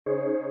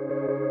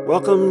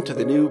Welcome to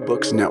the New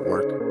Books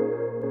Network.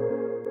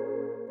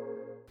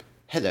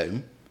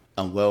 Hello,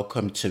 and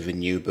welcome to the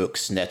New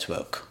Books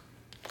Network.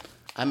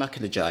 I'm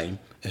Akin Ajayi,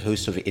 a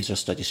host of the Israel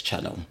Studies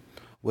channel,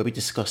 where we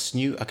discuss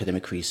new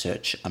academic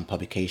research and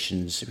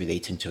publications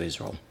relating to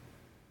Israel.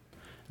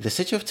 The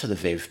city of Tel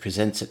Aviv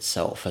presents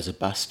itself as a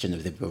bastion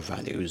of liberal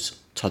values,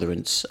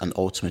 tolerance, and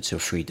ultimate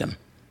freedom.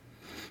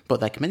 But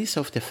like many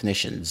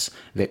self-definitions,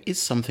 there is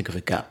something of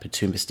a gap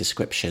between this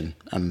description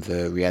and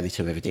the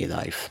reality of everyday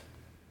life.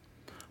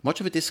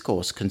 Much of the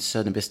discourse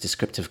concerning this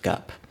descriptive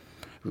gap,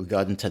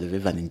 regarding Tel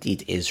Aviv and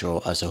indeed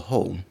Israel as a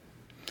whole,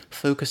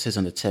 focuses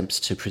on attempts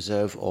to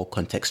preserve or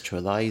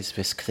contextualize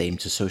this claim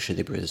to social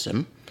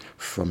liberalism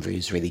from the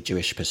Israeli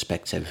Jewish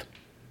perspective.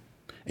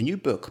 A new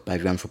book by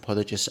the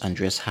anthropologist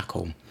Andreas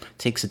Haeckel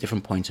takes a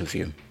different point of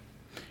view.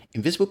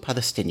 Invisible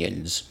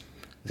Palestinians,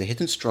 The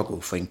Hidden Struggle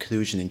for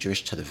Inclusion in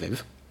Jewish Tel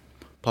Aviv,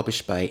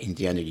 published by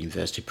Indiana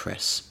University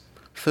Press,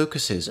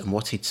 focuses on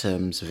what he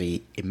terms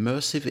the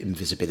immersive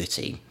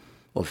invisibility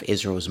of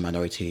Israel's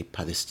minority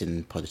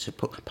Palestinian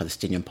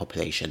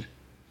population,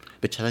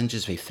 the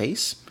challenges they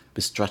face,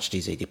 the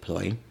strategies they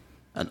deploy,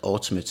 and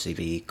ultimately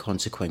the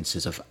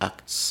consequences of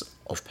acts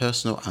of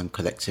personal and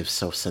collective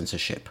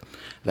self-censorship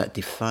that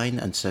define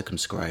and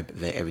circumscribe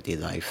their everyday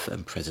life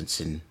and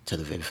presence in Tel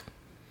Aviv.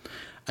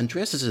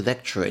 Andreas is a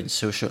lecturer in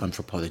social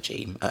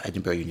anthropology at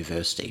Edinburgh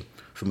University,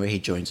 from where he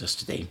joins us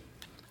today.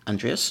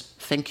 Andreas,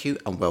 thank you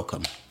and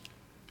welcome.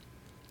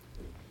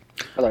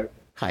 Hello.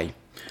 Hi.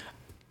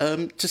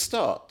 To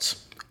start,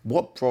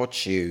 what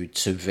brought you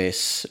to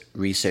this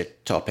research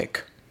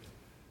topic?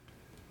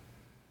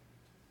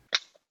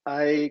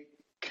 I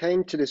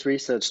came to this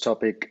research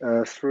topic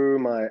through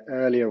my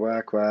earlier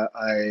work, where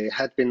I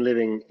had been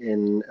living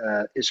in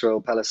Israel,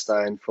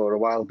 Palestine for a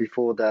while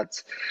before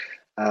that,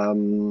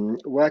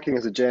 working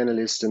as a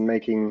journalist and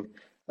making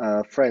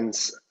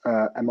friends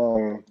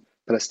among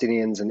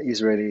Palestinians and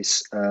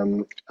Israelis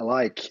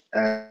alike.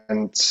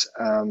 And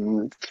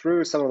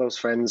through some of those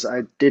friends,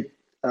 I did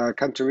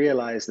come to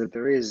realize that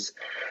there is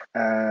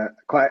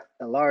quite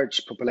a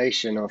large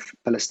population of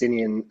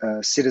Palestinian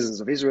citizens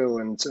of Israel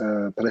and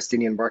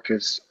Palestinian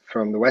workers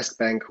from the West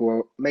Bank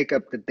who make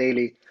up the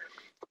daily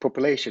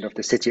population of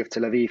the city of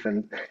Tel Aviv.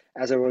 And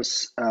as I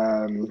was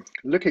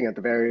looking at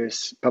the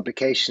various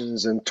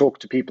publications and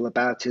talked to people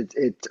about it,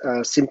 it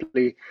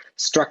simply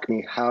struck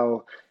me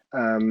how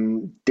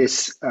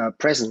this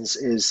presence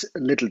is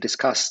little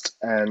discussed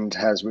and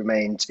has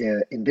remained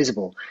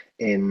invisible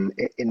in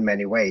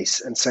many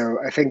ways. And so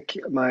I think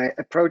my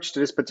approach to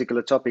this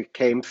particular topic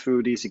came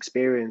through these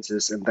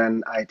experiences, and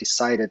then I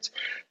decided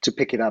to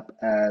pick it up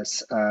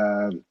as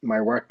my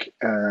work,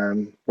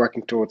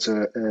 working towards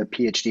a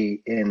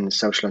PhD in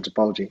social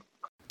anthropology.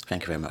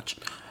 Thank you very much.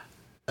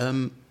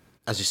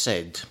 As you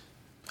said,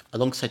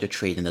 alongside your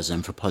training as an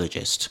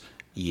anthropologist,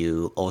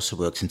 you also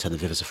worked in Tel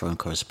Aviv as a foreign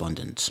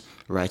correspondent,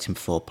 writing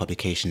for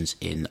publications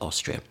in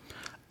Austria.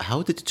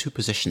 How did the two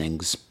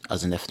positionings,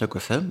 as an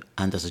ethnographer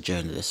and as a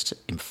journalist,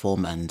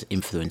 inform and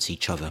influence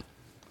each other?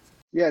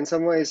 Yeah, in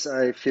some ways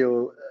I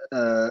feel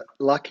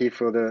lucky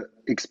for the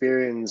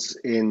experience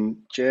in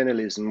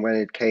journalism when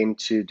it came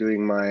to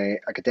doing my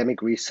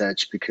academic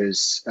research,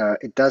 because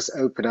it does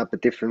open up a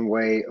different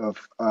way of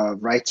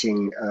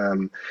writing,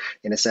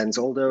 in a sense.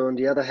 Although on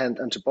the other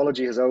hand,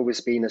 anthropology has always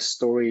been a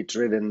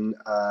story-driven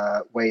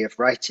way of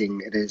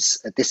writing. It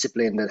is a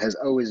discipline that has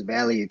always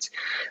valued,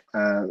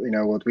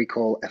 what we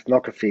call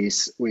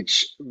ethnographies,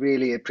 which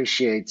really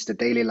appreciates the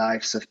daily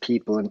lives of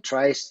people and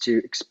tries to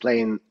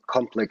explain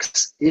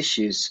complex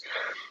issues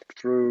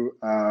through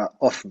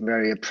often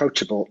very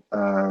approachable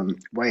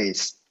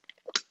ways.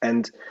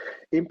 And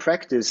in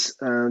practice,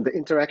 the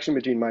interaction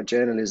between my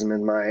journalism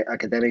and my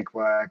academic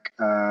work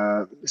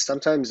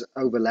sometimes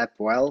overlap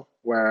well,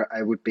 where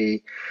I would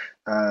be,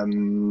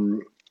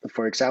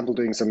 for example,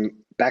 doing some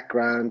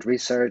background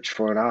research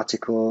for an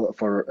article,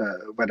 for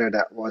whether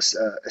that was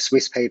a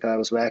Swiss paper I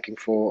was working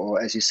for,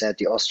 or, as you said,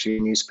 the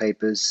Austrian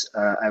newspapers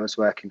I was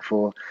working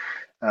for,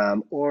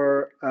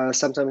 or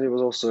sometimes it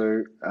was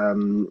also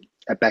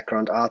a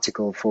background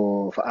article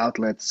for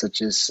outlets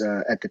such as,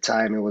 at the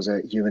time, it was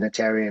a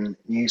humanitarian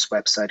news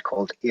website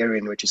called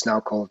Erin, which is now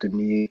called the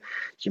New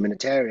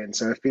Humanitarian.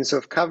 So I've been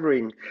sort of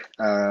covering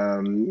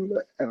a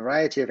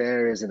variety of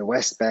areas in the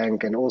West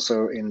Bank and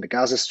also in the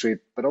Gaza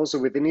Strip, but also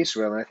within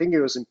Israel. And I think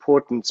it was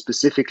important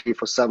specifically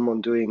for someone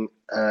doing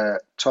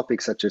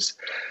topics such as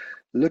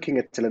looking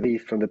at Tel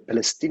Aviv from the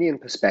Palestinian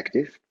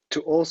perspective, to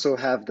also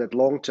have that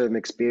long-term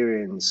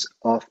experience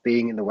of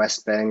being in the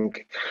West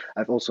Bank.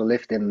 I've also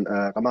lived in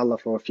Ramallah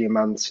for a few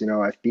months.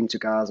 I've been to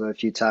Gaza a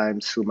few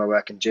times through my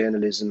work in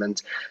journalism,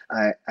 and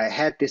I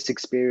had this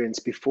experience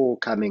before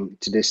coming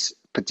to this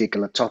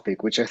particular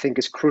topic, which I think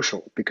is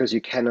crucial, because you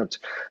cannot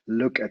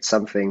look at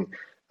something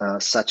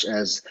such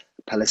as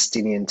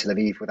Palestinian Tel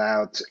Aviv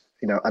without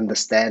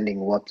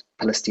understanding what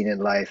Palestinian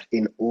life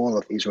in all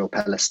of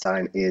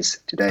Israel-Palestine is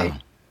today.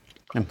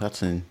 And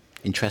that's an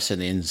interesting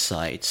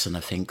insights, and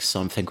I think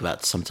something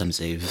that sometimes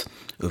they've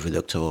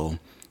overlooked or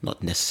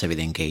not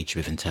necessarily engaged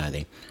with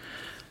entirely.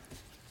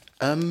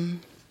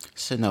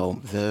 So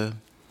now, the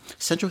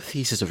central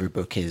thesis of your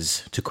book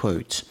is, to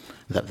quote,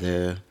 that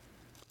the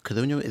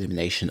colonial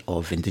elimination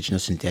of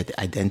indigenous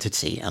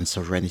identity and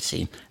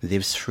sovereignty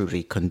lives through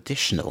the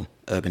conditional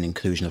urban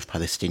inclusion of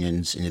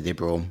Palestinians in a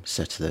liberal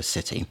settler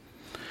city.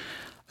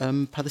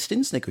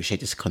 Palestinians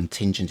negotiate this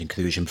contingent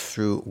inclusion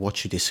through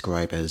what you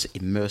describe as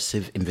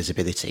immersive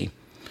invisibility.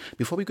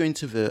 Before we go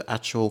into the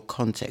actual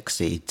context,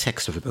 the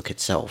text of the book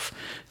itself,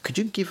 could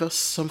you give us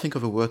something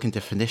of a working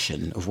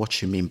definition of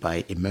what you mean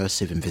by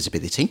immersive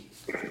invisibility?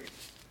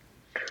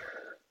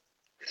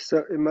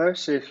 So,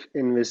 immersive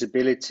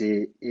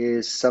invisibility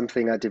is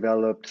something I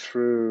developed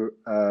through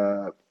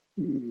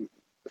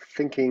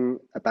thinking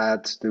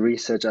about the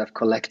research I've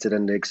collected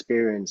and the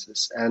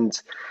experiences. And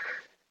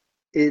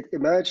it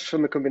emerged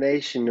from a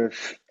combination of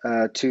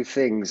two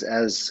things,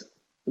 as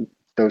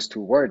those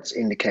two words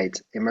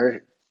indicate: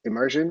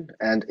 immersion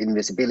and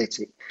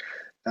invisibility.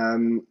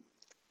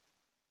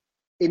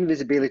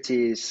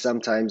 Invisibility is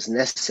sometimes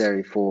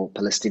necessary for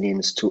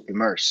Palestinians to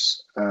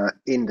immerse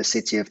in the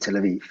city of Tel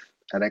Aviv.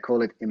 And I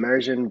call it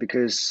immersion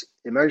because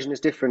immersion is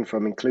different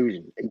from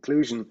inclusion.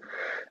 Inclusion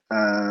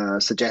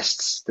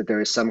suggests that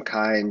there is some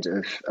kind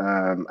of,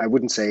 I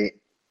wouldn't say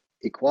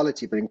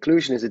equality, but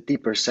inclusion is a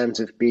deeper sense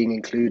of being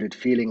included,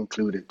 feeling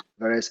included.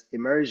 Whereas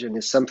immersion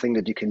is something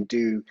that you can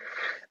do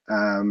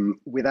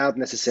without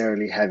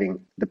necessarily having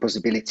the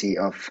possibility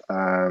of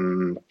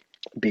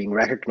being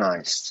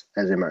recognized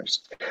as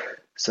immersed.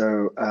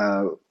 So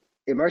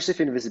immersive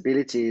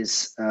invisibility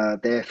is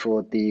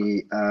therefore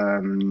the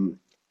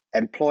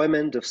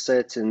employment of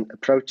certain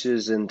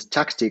approaches and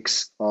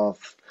tactics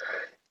of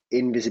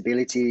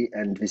invisibility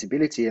and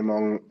visibility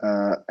among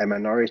a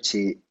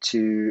minority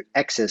to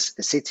access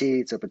a city,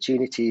 its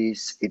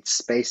opportunities, its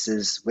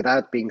spaces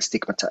without being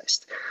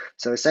stigmatized.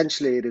 So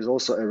essentially, it is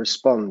also a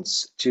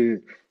response to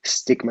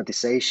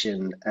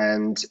stigmatization,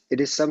 and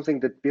it is something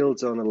that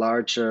builds on a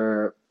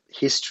larger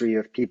history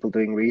of people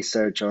doing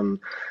research on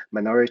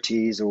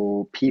minorities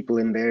or people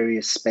in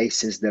various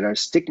spaces that are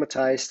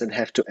stigmatized and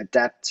have to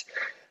adapt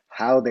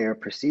how they are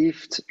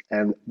perceived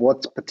and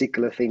what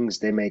particular things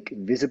they make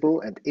visible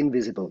and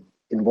invisible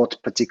in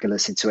what particular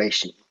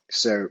situation.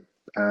 So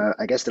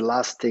I guess the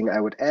last thing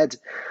I would add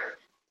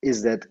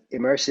is that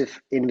immersive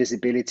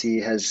invisibility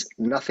has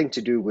nothing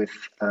to do with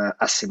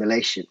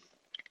assimilation.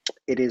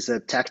 It is a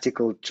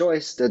tactical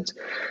choice that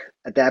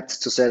adapts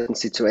to certain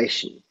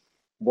situation.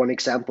 One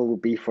example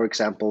would be, for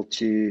example,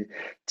 to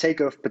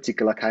take off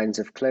particular kinds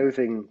of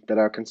clothing that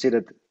are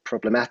considered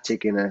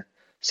problematic in a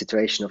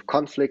situation of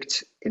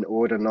conflict in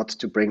order not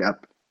to bring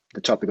up the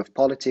topic of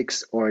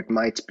politics, or it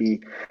might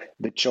be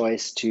the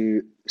choice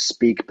to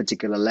speak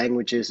particular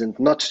languages and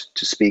not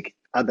to speak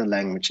other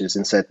languages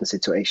in certain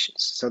situations.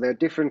 So there are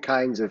different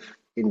kinds of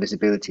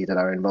invisibility that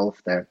are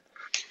involved there.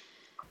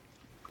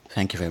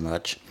 Thank you very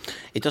much.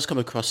 It does come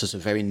across as a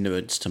very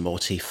nuanced and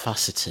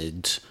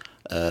multifaceted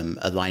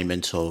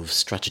alignment of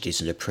strategies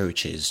and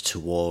approaches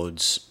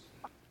towards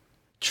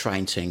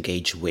trying to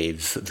engage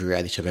with the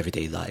reality of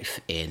everyday life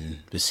in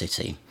the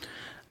city.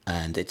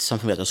 And it's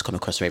something that does come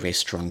across very, very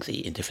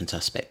strongly in different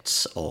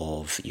aspects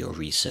of your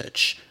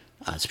research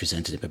as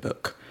presented in the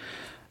book.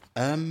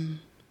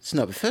 So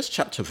now, the first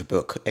chapter of the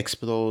book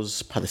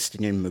explores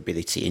Palestinian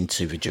mobility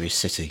into the Jewish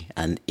city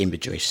and in the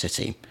Jewish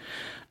city.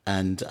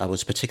 And I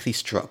was particularly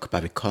struck by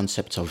the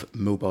concept of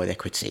mobile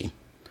equity.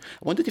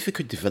 I wondered if you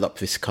could develop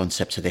this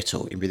concept a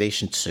little in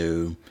relation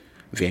to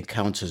the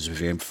encounters with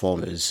your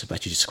informers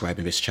that you describe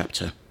in this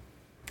chapter.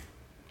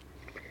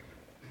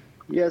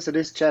 Yeah, so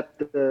this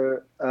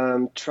chapter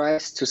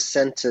tries to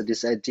center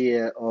this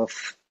idea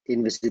of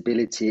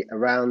invisibility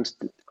around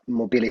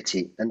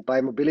mobility. And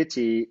by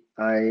mobility,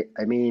 I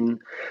mean,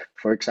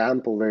 for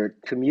example, the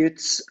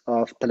commutes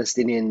of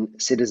Palestinian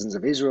citizens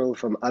of Israel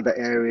from other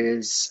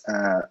areas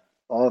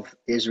of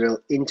Israel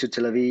into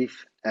Tel Aviv.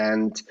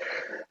 And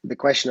the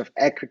question of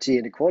equity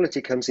and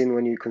equality comes in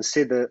when you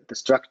consider the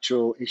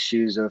structural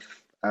issues of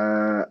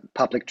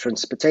public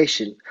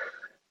transportation.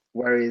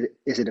 Where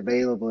is it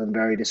available and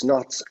where it is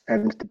not,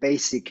 and the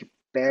basic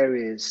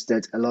barriers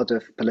that a lot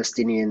of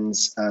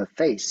Palestinians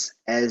face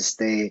as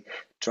they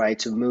try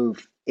to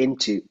move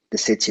into the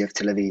city of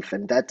Tel Aviv.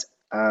 And that,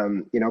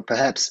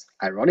 perhaps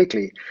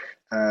ironically,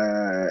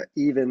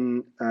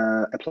 even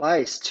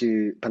applies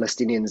to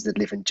Palestinians that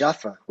live in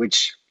Jaffa,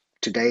 which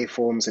today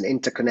forms an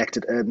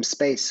interconnected urban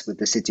space with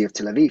the city of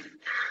Tel Aviv.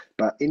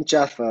 But in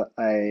Jaffa,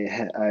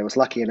 I was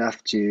lucky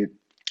enough to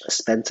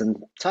spend some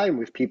time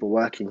with people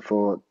working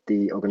for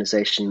the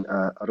organization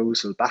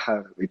Arus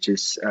al-Bahar, which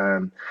is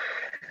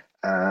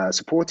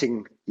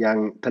supporting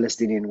young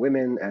Palestinian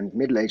women and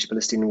middle-aged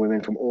Palestinian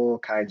women from all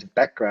kinds of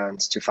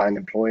backgrounds to find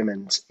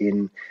employment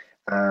in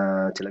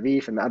Tel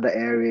Aviv and other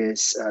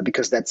areas,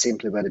 because that's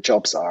simply where the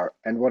jobs are.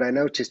 And what I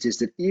noticed is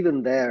that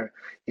even there,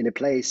 in a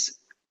place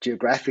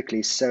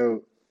geographically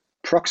so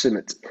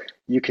proximate,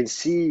 you can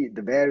see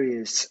the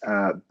various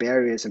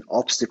barriers and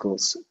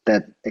obstacles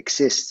that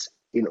exist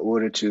in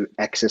order to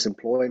access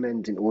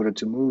employment, in order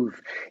to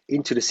move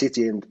into the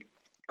city and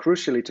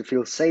crucially to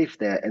feel safe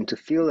there and to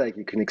feel like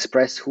you can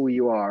express who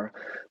you are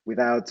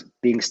without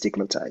being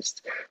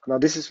stigmatized. Now,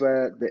 this is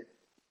where the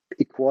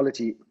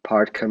equality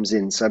part comes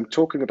in. So I'm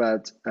talking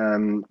about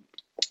an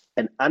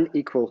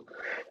unequal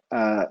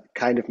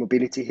kind of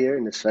mobility here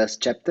in this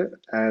first chapter.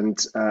 And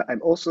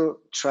I'm also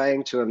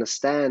trying to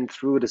understand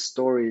through the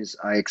stories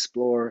I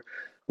explore,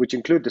 which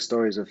include the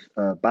stories of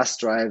bus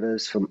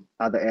drivers from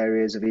other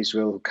areas of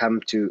Israel who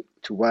come to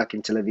work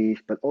in Tel Aviv,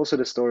 but also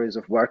the stories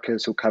of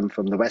workers who come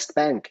from the West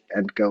Bank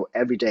and go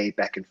every day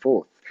back and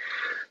forth.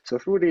 So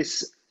through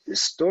these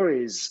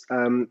stories,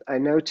 I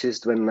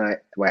noticed when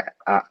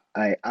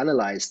I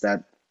analyzed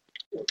that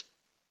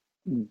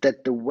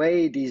the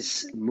way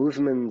these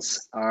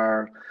movements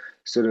are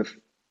sort of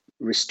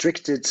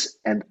restricted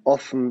and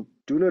often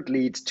do not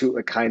lead to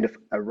a kind of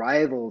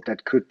arrival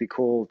that could be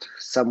called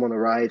someone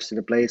arrives in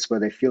a place where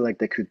they feel like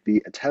they could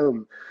be at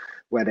home,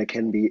 where they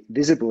can be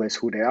visible as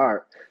who they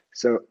are.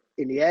 So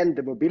in the end,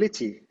 the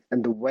mobility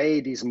and the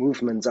way these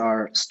movements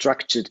are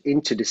structured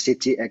into the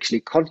city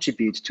actually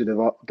contribute to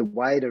the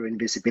wider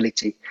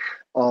invisibility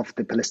of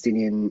the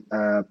Palestinian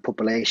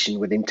population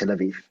within Tel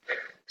Aviv.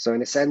 So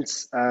in a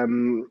sense,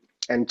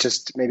 and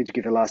just maybe to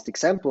give a last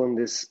example on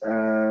this,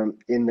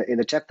 in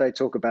the chapter I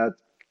talk about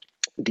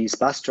these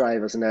bus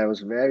drivers, and I was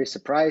very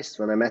surprised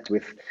when I met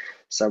with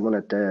someone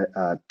at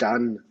the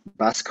Dan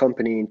bus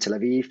company in Tel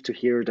Aviv to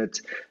hear that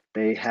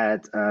they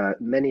had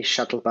many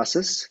shuttle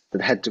buses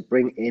that had to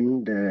bring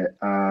in the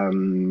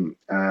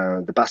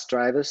bus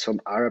drivers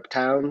from Arab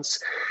towns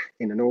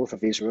in the north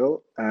of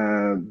Israel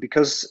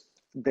because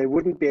they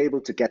wouldn't be able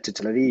to get to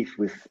Tel Aviv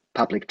with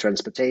public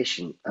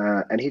transportation.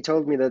 And he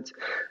told me that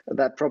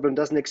that problem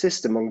doesn't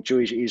exist among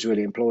Jewish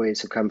Israeli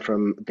employees who come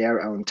from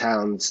their own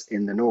towns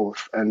in the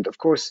north. And of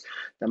course,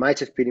 there might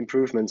have been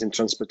improvements in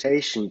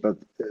transportation, but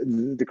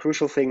the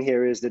crucial thing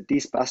here is that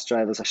these bus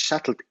drivers are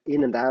shuttled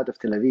in and out of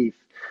Tel Aviv.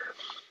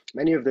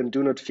 Many of them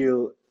do not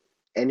feel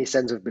any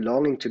sense of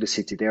belonging to the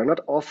city. They are not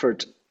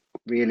offered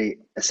really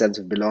a sense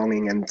of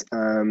belonging.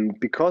 And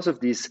because of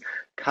these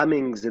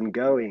comings and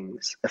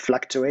goings, a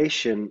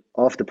fluctuation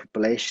of the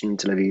population in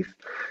Tel Aviv,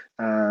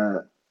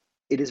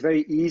 it is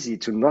very easy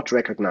to not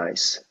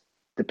recognize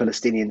the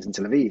Palestinians in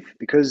Tel Aviv,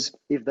 because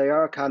if they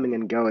are coming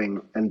and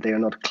going and they are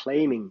not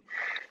claiming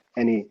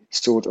any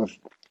sort of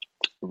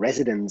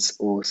residence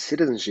or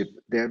citizenship,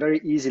 they are very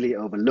easily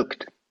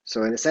overlooked.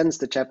 So in a sense,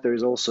 the chapter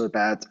is also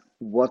about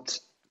what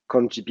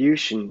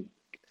contribution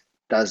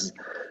does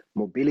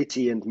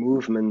mobility and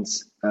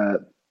movements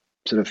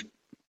sort of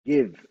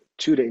give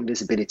to the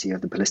invisibility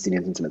of the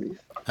Palestinians in Tel Aviv.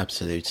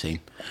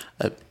 Absolutely.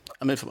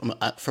 I mean,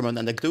 from an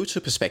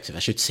anecdotal perspective, I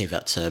should say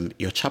that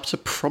your chapter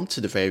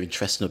prompted a very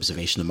interesting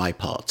observation on my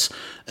part.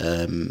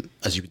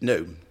 As you would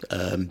know,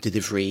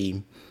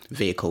 delivery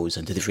vehicles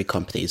and delivery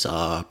companies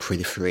are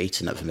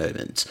proliferating at the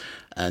moment.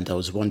 And I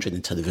was wandering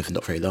in Tel Aviv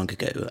not very long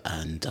ago,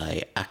 and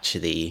I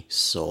actually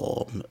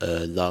saw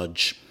a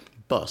large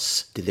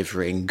bus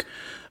delivering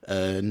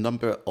a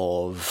number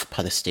of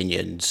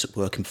Palestinians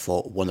working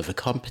for one of the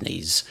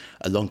companies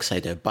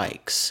alongside their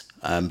bikes,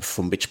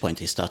 from which point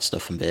they started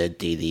off from their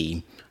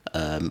daily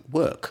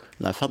work.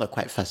 And I found that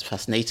quite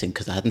fascinating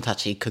because I hadn't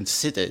actually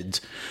considered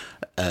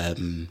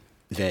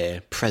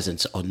their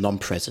presence or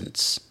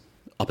non-presence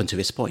up until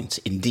this point.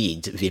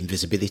 Indeed, the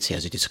invisibility,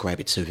 as you describe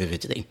it so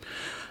vividly.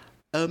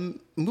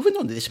 Moving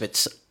on a little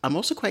bit, I'm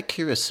also quite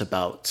curious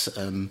about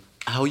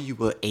how you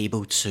were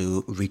able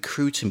to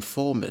recruit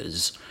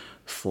informers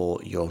for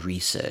your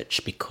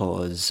research,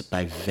 because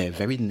by their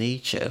very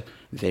nature,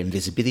 their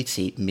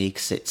invisibility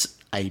makes it,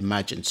 I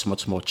imagine,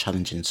 somewhat more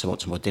challenging,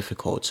 somewhat more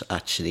difficult to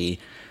actually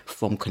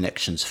form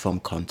connections, form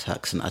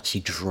contacts, and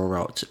actually draw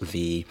out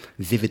the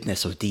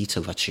vividness of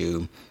detail that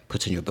you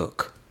put in your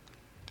book.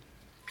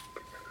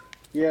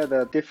 Yeah,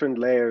 there are different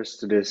layers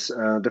to this.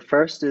 The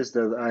first is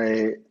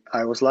that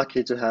I was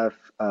lucky to have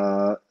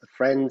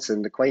friends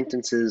and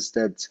acquaintances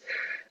that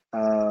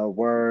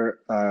were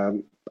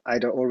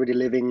either already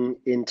living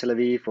in Tel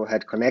Aviv or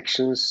had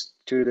connections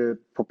to the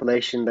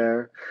population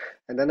there.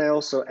 And then I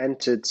also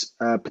entered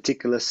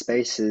particular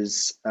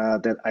spaces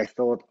that I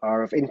thought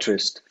are of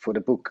interest for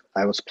the book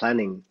I was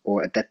planning,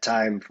 or at that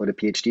time for the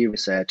PhD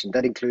research. And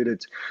that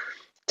included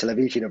Tel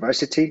Aviv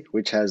University,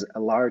 which has a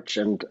large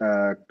and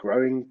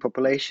growing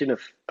population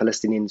of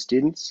Palestinian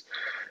students,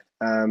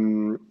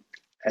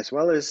 as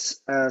well as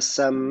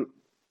some,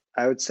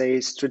 I would say,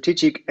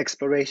 strategic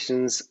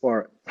explorations,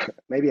 or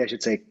maybe I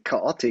should say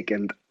chaotic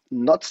and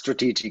not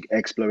strategic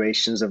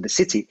explorations of the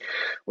city,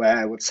 where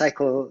I would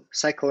cycle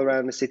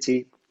around the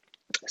city,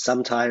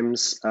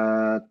 sometimes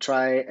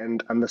try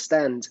and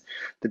understand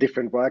the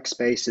different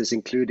workspaces,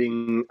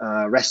 including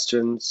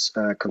restaurants,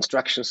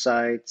 construction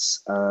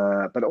sites,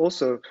 but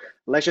also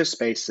leisure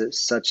spaces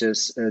such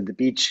as the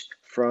beach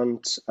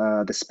front,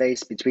 the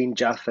space between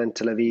Jaffa and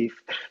Tel Aviv.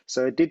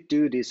 So I did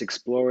do these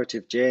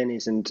explorative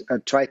journeys and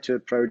tried to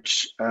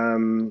approach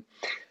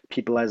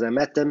people as I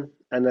met them.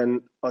 And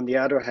then on the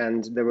other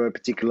hand, there were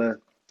particular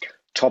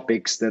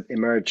topics that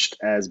emerged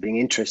as being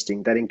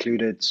interesting. That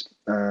included,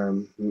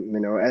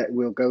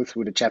 we'll go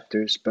through the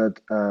chapters, but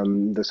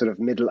the sort of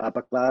middle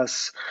upper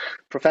class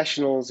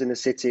professionals in the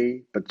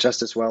city, but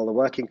just as well the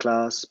working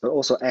class, but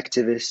also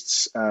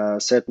activists,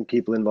 certain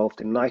people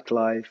involved in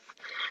nightlife,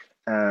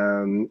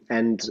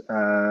 and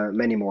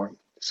many more.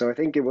 So I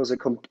think it was a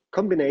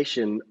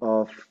combination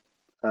of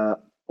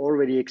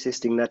already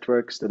existing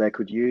networks that I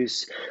could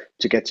use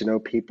to get to know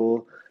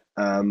people,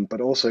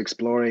 but also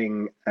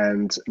exploring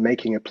and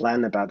making a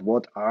plan about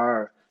what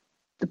are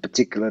the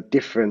particular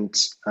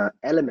different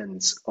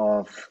elements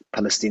of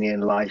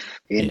Palestinian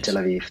life in Yes. Tel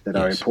Aviv that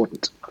are Yes.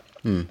 important.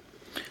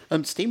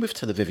 Staying with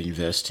Tel Aviv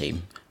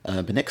University,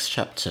 the next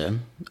chapter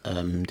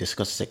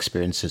discusses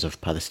experiences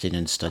of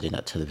Palestinians studying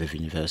at Tel Aviv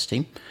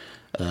University,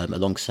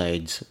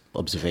 alongside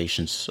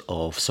observations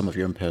of some of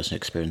your own personal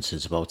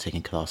experiences while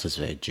taking classes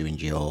there during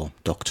your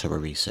doctoral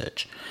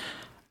research.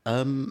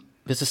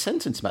 There's a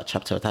sentence in that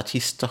chapter that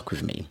actually stuck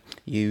with me.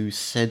 You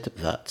said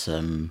that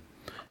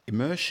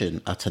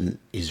immersion at an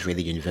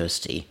Israeli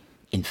university,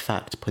 in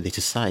fact,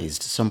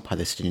 politicized some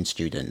Palestinian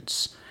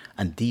students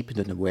and deepened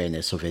an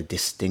awareness of a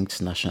distinct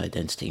national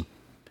identity.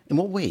 In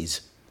what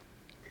ways?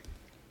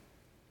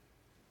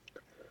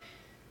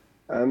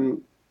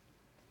 In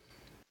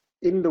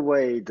the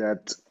way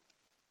that,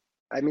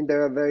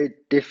 there are very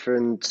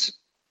different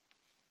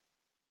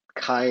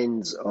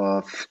kinds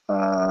of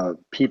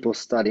people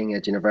studying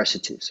at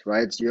universities,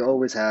 right? You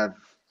always have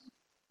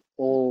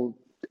all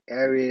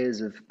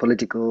areas of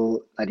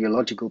political,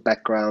 ideological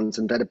backgrounds,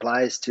 and that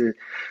applies to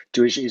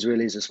Jewish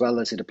Israelis as well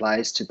as it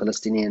applies to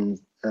Palestinians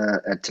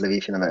at Tel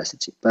Aviv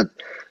University. But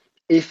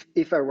if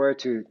I were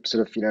to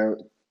sort of,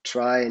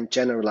 try and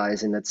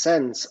generalize in that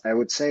sense, I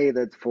would say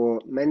that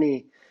for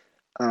many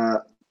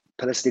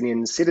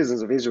Palestinian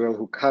citizens of Israel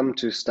who come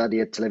to study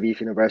at Tel Aviv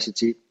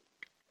University,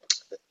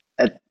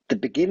 at the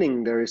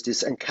beginning there is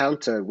this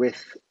encounter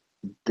with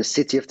the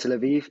city of Tel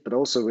Aviv, but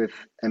also with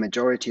a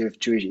majority of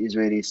Jewish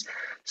Israelis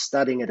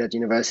studying at that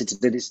university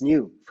that is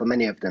new for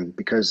many of them,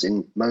 because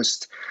in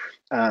most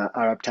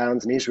Arab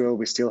towns in Israel,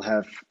 we still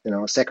have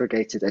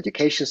segregated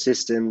education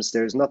systems.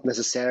 There's not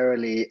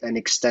necessarily an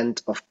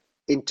extent of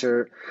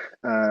interethnic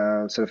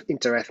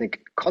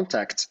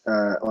contact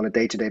on a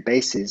day-to-day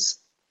basis,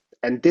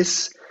 and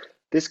this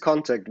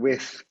contact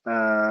with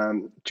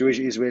Jewish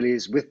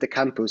Israelis, with the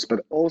campus,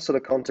 but also the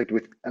contact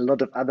with a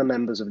lot of other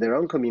members of their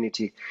own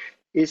community,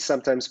 is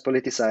sometimes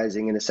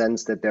politicizing in the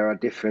sense that there are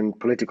different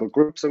political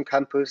groups on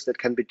campus that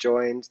can be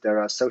joined. There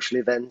are social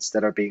events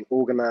that are being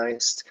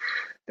organized.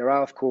 There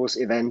are, of course,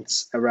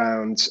 events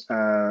around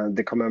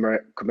the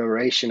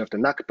commemoration of the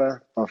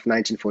Nakba of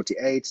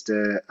 1948,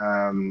 the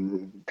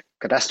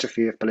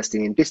catastrophe of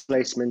Palestinian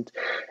displacement.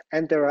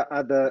 And there are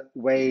other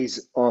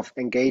ways of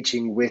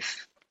engaging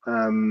with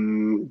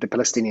the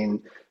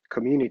Palestinian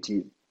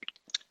community.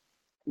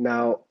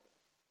 Now,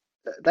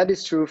 that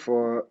is true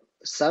for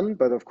some,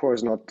 but of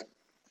course not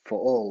for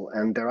all.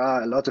 And there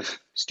are a lot of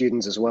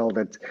students as well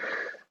that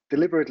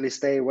deliberately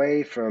stay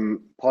away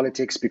from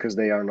politics because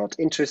they are not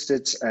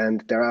interested.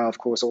 And there are, of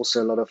course,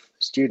 also a lot of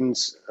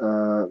students,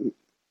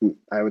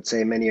 I would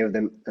say many of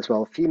them as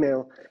well,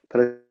 female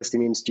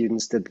Palestinian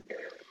students, that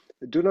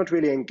do not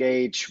really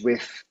engage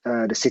with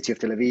the city of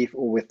Tel Aviv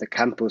or with the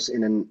campus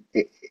in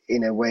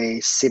a way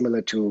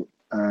similar to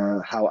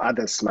how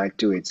others might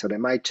do it. So they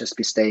might just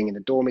be staying in the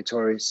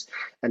dormitories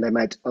and they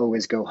might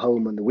always go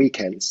home on the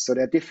weekends. So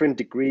there are different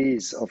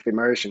degrees of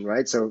immersion,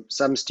 right? So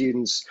some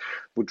students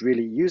would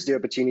really use the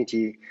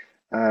opportunity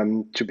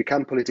to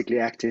become politically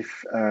active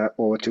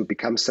or to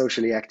become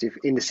socially active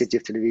in the city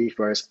of Tel Aviv,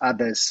 whereas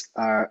others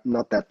are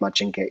not that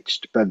much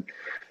engaged. But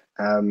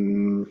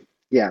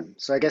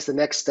so I guess the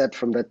next step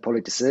from that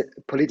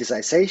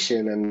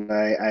politicization, and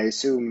I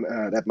assume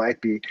that might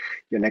be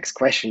your next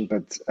question,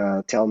 but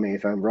tell me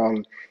if I'm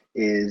wrong,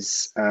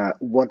 is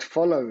what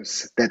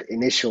follows that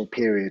initial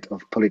period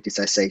of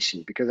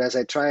politicization? Because as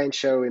I try and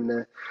show in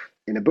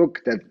the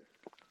book, that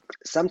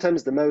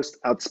sometimes the most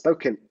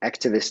outspoken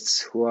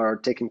activists who are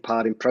taking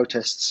part in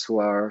protests, who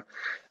are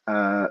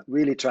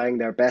really trying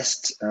their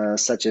best,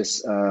 such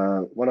as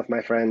one of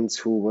my friends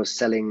who was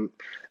selling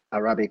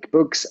Arabic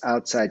books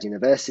outside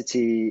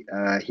university.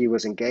 He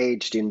was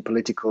engaged in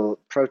political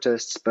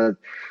protests, but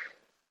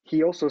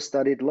he also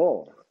studied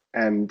law.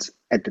 And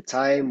at the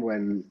time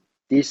when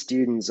these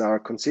students are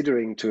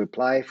considering to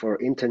apply for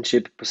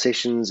internship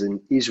positions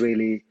in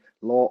Israeli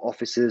law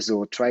offices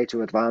or try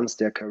to advance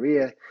their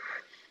career,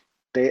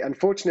 they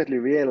unfortunately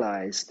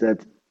realize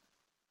that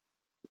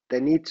they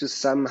need to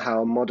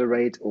somehow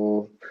moderate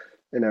or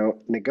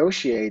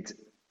negotiate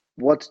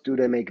what do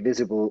they make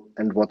visible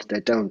and what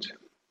they don't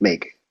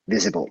make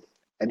visible.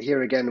 And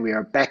here again, we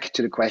are back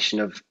to the question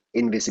of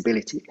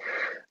invisibility,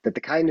 that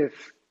the kind of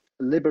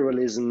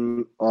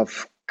liberalism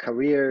of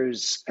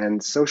careers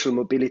and social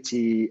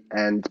mobility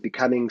and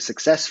becoming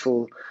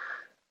successful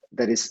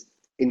that is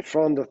in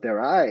front of their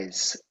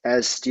eyes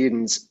as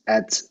students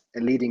at a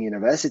leading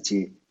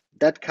university,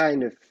 that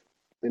kind of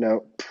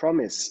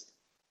promise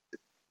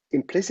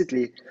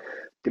implicitly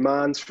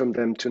demands from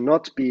them to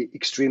not be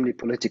extremely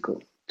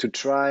political, to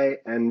try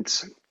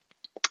and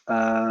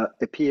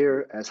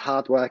appear as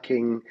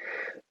hardworking,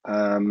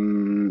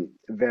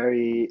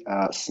 very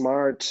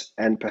smart,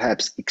 and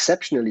perhaps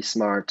exceptionally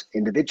smart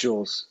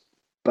individuals,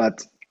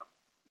 but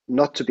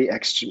not to be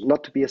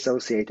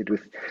associated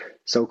with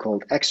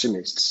so-called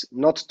extremists,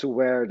 not to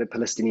wear the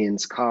Palestinian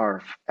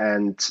scarf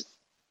and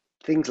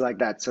things like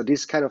that. So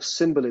this kind of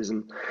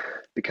symbolism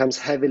becomes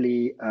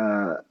heavily,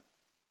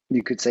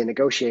 you could say,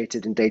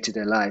 negotiated in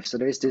day-to-day life. So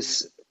there's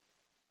this,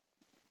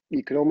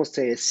 you could almost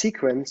say, a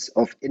sequence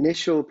of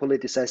initial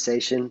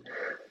politicization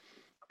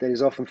that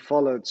is often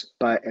followed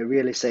by a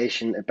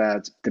realization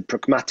about the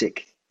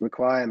pragmatic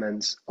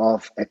requirements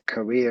of a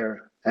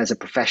career as a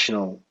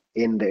professional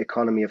in the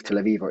economy of Tel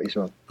Aviv or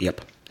Israel. Yep.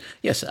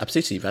 Yes,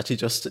 absolutely. You've actually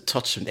just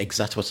touched on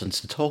exactly what I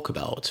wanted to talk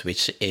about,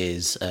 which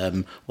is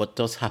what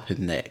does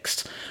happen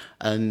next.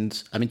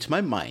 And I mean, to my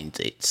mind,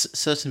 it's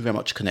certainly very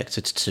much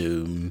connected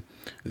to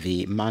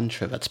the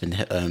mantra that's been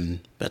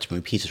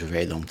repeated for a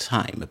very long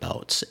time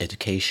about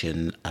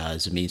education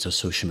as a means of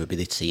social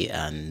mobility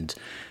and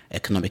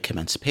economic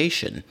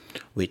emancipation,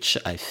 which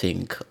I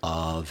think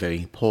are very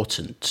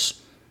important,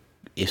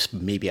 if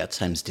maybe at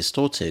times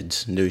distorted,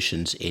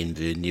 notions in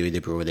the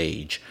neoliberal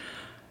age.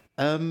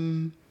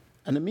 And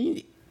I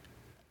mean,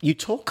 you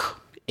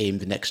talk in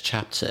the next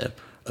chapter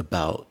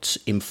about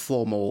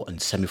informal and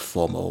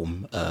semi-formal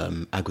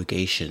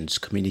aggregations,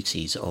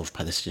 communities of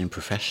Palestinian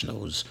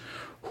professionals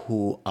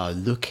who are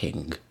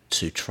looking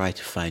to try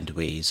to find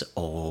ways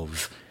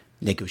of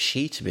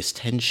negotiating this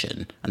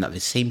tension and at the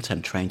same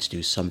time trying to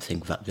do something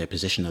that their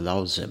position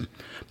allows them,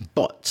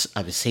 but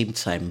at the same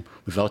time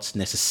without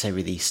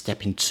necessarily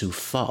stepping too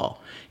far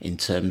in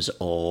terms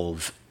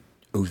of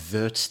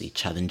overtly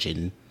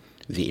challenging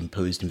the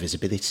imposed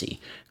invisibility.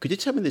 Could you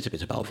tell me a little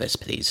bit about this,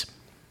 please?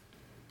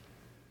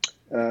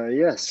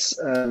 Yes.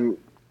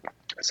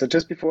 So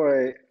just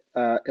before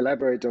I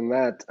elaborate on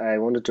that, I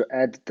wanted to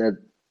add that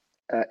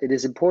it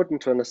is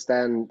important to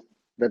understand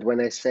that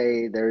when I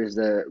say there is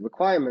a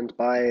requirement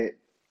by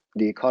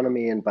the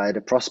economy and by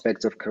the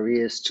prospects of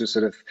careers to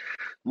sort of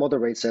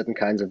moderate certain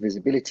kinds of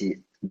visibility,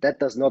 that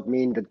does not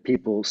mean that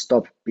people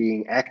stop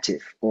being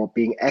active or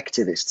being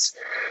activists.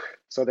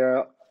 So there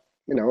are,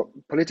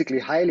 politically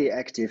highly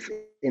active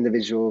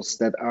individuals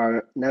that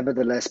are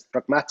nevertheless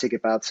pragmatic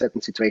about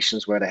certain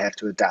situations where they have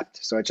to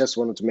adapt. So I just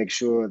wanted to make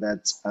sure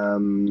that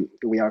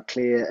we are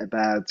clear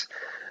about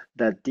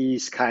that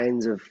these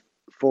kinds of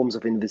forms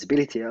of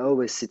invisibility are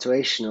always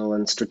situational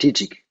and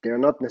strategic. They are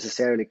not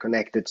necessarily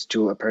connected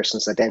to a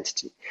person's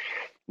identity.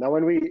 Now,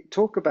 when we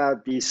talk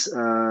about these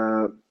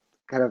kind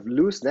of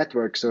loose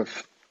networks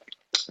of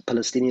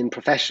Palestinian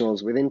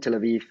professionals within Tel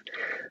Aviv,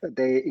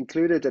 they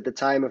included at the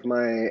time of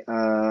my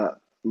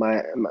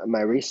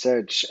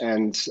research,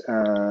 and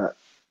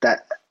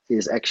that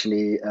is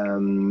actually,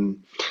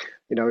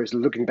 is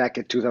looking back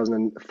at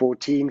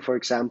 2014, for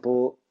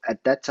example.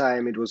 At that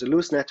time, it was a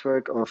loose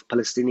network of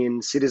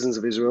Palestinian citizens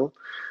of Israel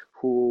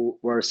who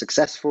were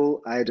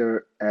successful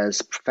either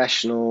as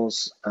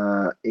professionals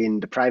in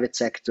the private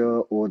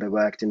sector, or they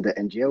worked in the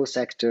NGO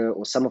sector,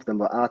 or some of them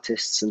were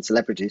artists and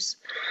celebrities.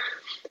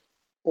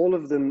 All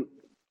of them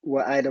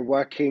were either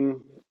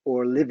working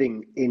or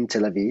living in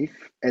Tel Aviv,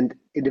 and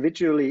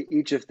individually,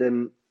 each of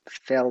them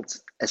felt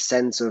a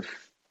sense of,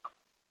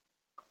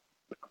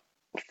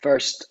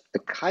 first, a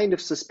kind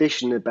of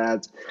suspicion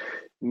about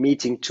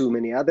meeting too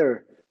many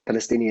other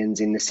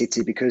Palestinians in the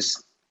city,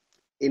 because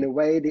in a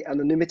way, the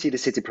anonymity the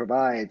city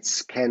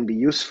provides can be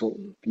useful.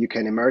 You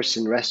can immerse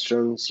in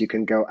restaurants, you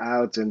can go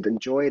out and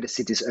enjoy the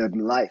city's urban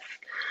life.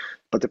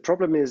 But the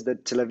problem is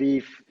that Tel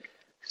Aviv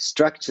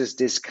structures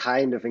this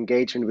kind of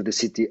engagement with the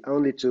city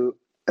only to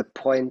a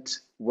point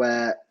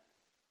where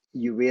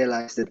you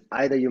realize that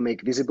either you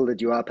make visible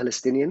that you are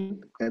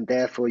Palestinian and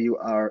therefore you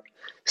are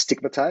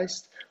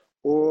stigmatized,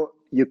 or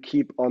you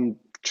keep on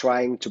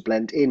trying to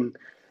blend in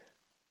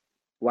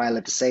while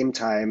at the same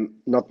time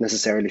not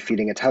necessarily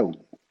feeling at home.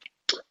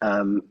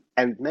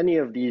 And many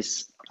of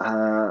these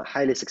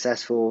highly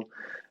successful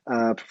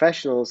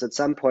professionals at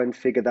some point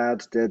figured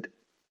out that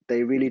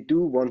they really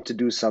do want to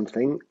do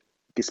something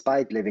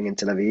despite living in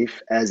Tel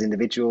Aviv as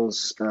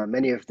individuals.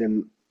 Many of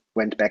them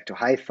went back to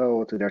Haifa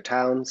or to their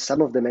towns.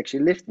 Some of them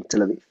actually lived in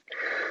Tel Aviv.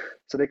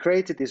 So they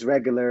created these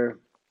regular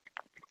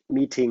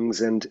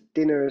meetings and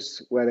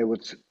dinners where they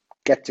would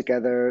get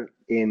together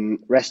in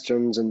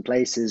restaurants and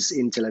places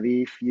in Tel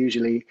Aviv,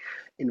 usually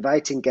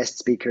inviting guest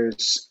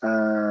speakers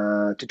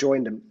to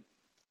join them.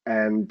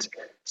 And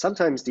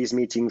sometimes these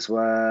meetings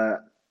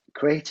were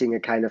creating a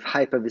kind of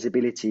hyper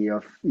visibility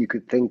of, you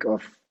could think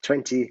of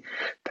 20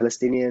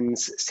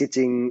 Palestinians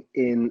sitting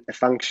in a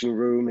function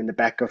room in the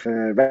back of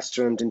a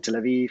restaurant in Tel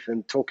Aviv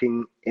and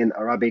talking in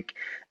Arabic.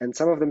 And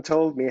some of them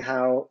told me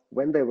how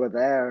when they were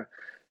there,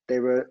 they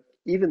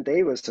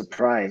were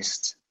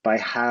surprised by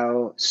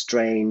how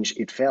strange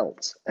it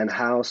felt and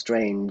how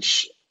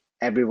strange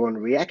everyone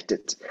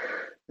reacted.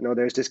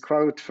 There's this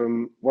quote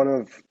from one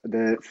of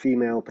the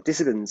female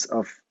participants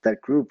of that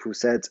group who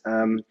said,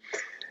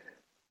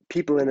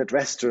 people in that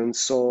restaurant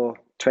saw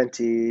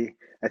 20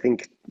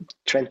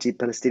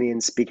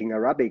 Palestinians speaking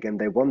Arabic, and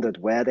they wondered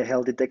where the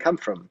hell did they come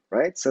from,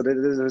 right? So there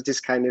was this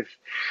kind of,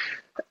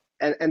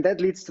 and that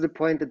leads to the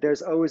point that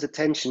there's always a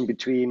tension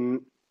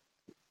between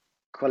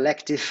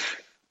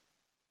collective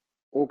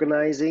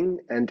organizing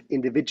and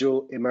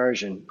individual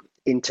immersion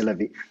in Tel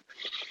Aviv,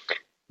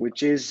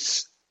 which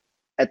is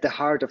at the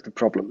heart of the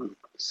problem.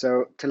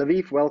 So Tel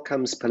Aviv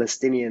welcomes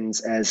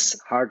Palestinians as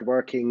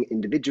hardworking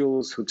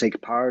individuals who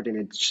take part in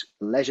its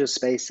leisure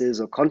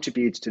spaces or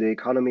contribute to the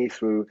economy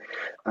through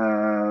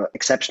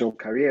exceptional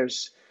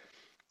careers.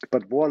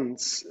 But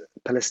once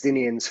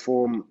Palestinians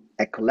form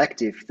a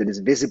collective that is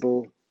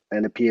visible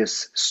and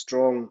appears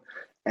strong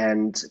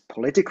and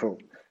political,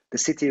 the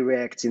city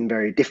reacts in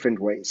very different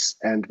ways.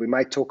 And we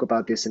might talk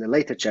about this in a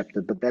later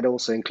chapter, but that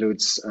also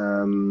includes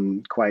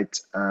quite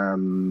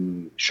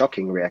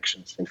shocking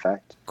reactions, in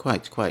fact.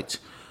 Quite.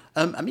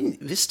 I mean,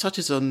 this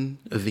touches on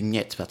a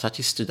vignette that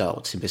actually stood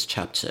out in this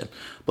chapter,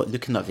 but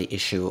looking at the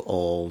issue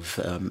of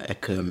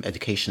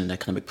education and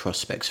economic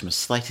prospects from a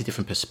slightly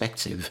different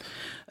perspective,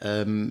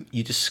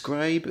 you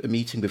describe a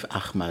meeting with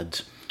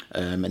Ahmad,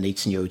 an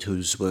 18-year-old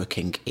who's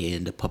working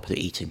in a popular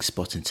eating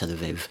spot in Tel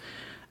Aviv.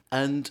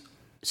 And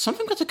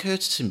something that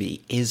occurred to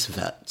me is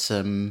that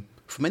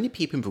for many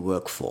people in the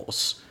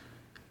workforce,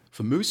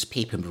 for most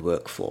people in the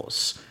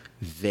workforce,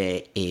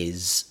 there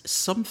is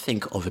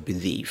something of a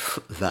belief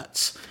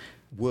that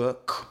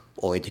work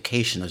or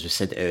education, as we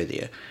said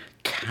earlier,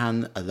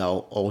 can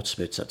allow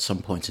ultimately at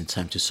some point in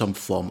time to some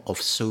form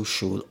of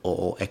social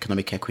or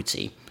economic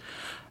equity.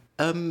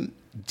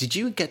 Did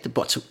you get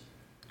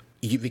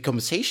the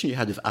conversation you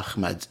had with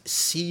Ahmad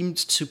seemed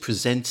to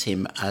present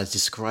him as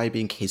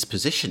describing his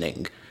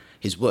positioning,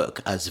 his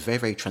work, as very,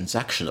 very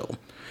transactional.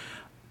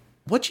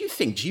 What do you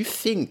think? Do you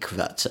think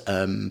that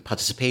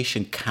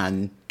participation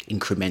can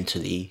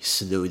incrementally,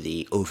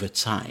 slowly, over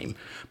time,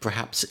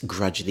 perhaps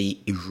gradually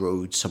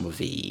erode some of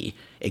the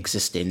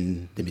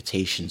existing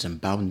limitations and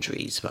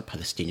boundaries that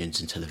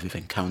Palestinians in Tel Aviv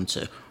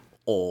encounter?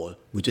 Or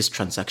would this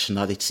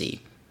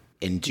transactionality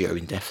endure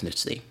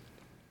indefinitely?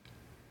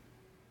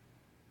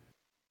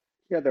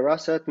 Yeah, there are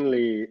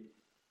certainly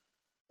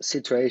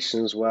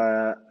situations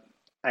where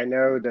I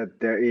know that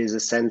there is a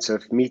sense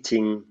of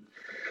meeting,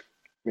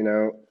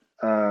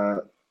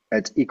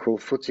 at equal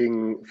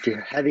footing,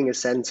 having a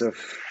sense of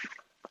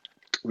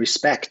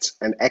respect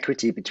and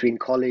equity between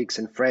colleagues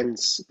and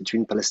friends,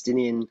 between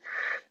Palestinian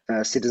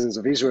citizens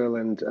of Israel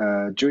and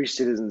Jewish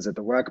citizens at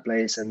the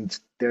workplace. And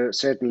there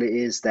certainly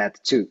is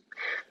that too.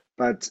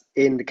 But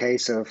in the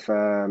case of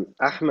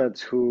Ahmed,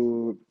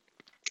 who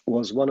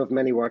was one of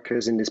many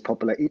workers in this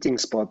popular eating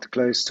spot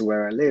close to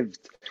where I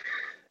lived,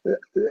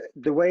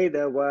 the way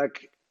their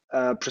work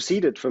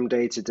proceeded from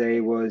day to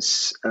day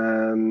was,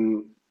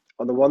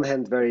 on the one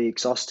hand, very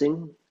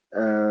exhausting,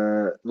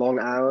 long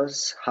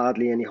hours,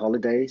 hardly any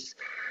holidays.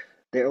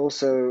 They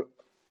also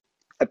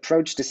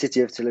approached the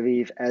city of Tel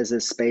Aviv as a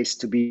space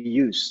to be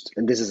used.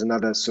 And this is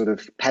another sort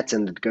of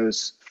pattern that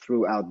goes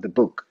throughout the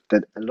book,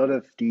 that a lot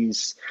of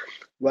these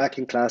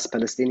working class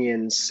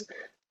Palestinians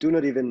do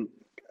not even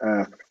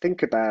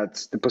think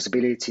about the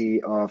possibility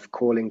of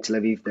calling Tel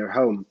Aviv their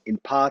home, in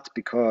part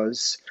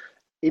because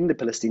in the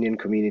Palestinian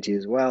community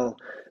as well,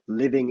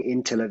 living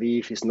in Tel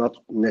Aviv is not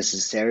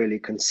necessarily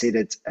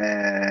considered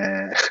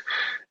a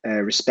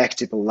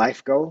respectable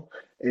life goal,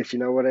 if you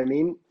know what I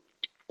mean.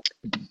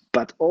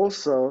 But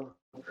also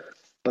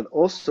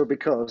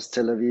because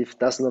Tel Aviv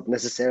does not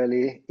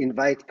necessarily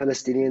invite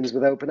Palestinians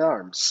with open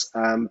arms.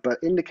 But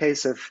in the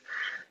case of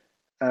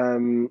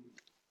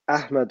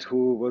Ahmed,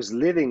 who was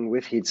living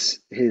with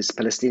his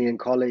Palestinian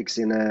colleagues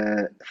in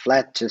a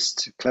flat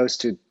just close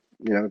to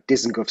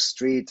Dizengoff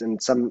Street, and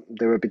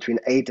there were between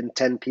 8 and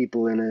 10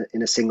 people in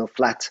a single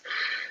flat.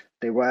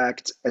 They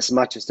worked as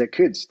much as they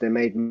could. They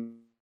made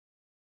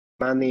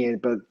money,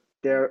 but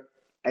their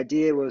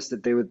idea was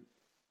that they would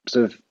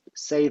sort of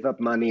save up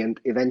money and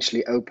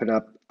eventually open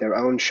up their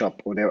own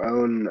shop or their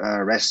own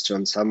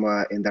restaurant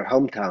somewhere in their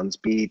hometowns,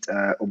 be it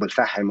Umm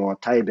al-Fahm or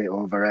Taibe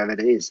or wherever it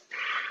is.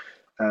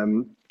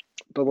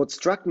 But what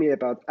struck me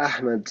about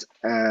Ahmed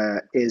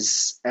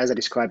is, as I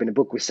describe in the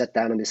book, we sat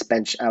down on this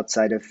bench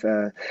outside of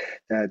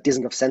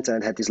Dizengoff Center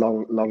and had this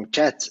long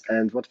chat.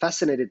 And what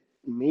fascinated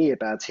me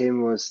about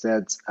him was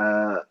that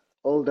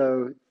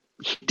although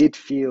he did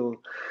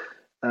feel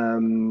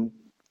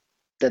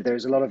that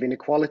there's a lot of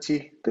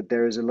inequality, that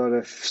there is a lot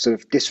of sort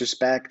of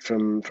disrespect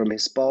from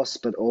his boss,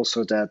 but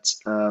also that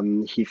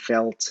he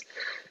felt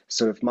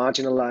sort of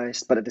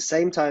marginalized, but at the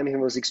same time he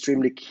was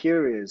extremely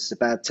curious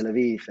about Tel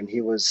Aviv, and he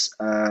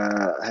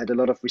had a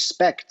lot of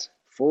respect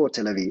for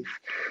Tel Aviv.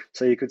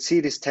 So you could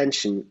see this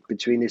tension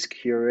between his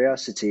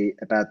curiosity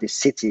about this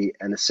city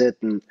and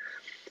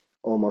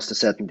almost a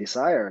certain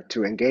desire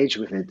to engage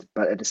with it,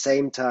 but at the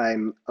same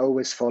time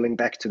always falling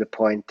back to the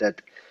point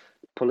that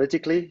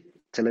politically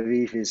Tel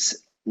Aviv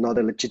is not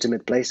a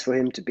legitimate place for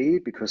him to be,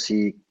 because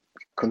he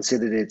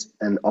considered it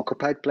an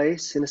occupied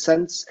place in a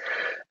sense.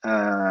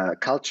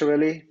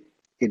 Culturally,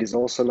 it is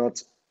also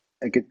not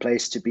a good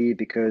place to be,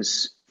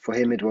 because for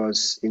him it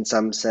was in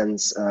some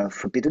sense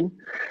forbidden,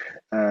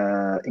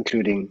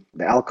 including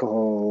the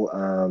alcohol,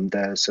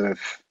 the sort of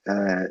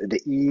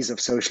the ease of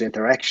social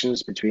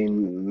interactions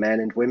between men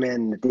and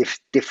women,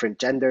 different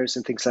genders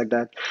and things like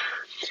that.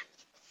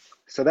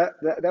 So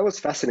that was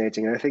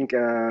fascinating. I think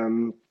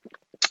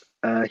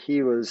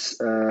he was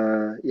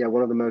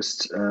one of the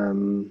most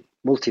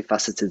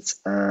multifaceted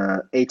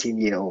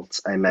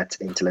 18-year-olds I met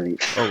in Tel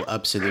Aviv. Oh,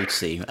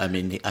 absolutely. I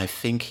mean, I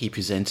think he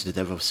presented a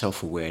level of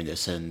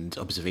self-awareness and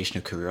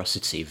observational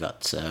curiosity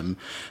that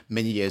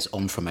many years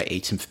on from my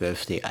 18th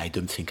birthday, I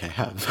don't think I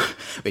have,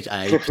 which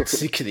I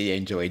particularly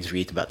enjoyed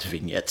reading about the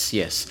vignettes,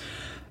 yes.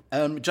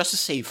 Just to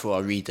say for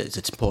our readers,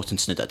 it's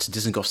important to know that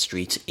Dizengoff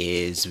Street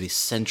is the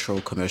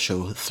central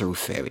commercial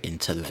thoroughfare in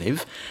Tel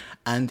Aviv,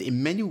 and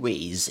in many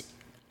ways,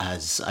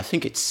 as I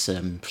think it's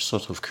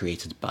sort of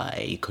created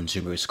by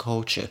consumerist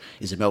culture,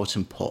 is a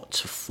melting pot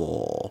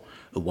for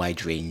a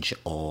wide range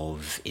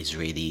of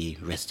Israeli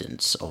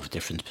residents of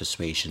different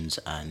persuasions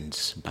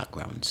and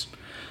backgrounds.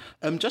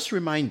 Just a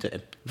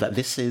reminder that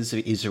this is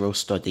the Israel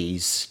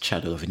Studies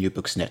channel of the New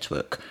Books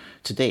Network.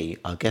 Today,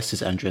 our guest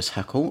is Andreas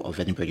Hackl of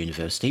Edinburgh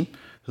University,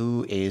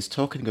 who is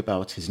talking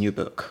about his new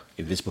book,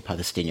 Invisible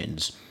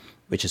Palestinians,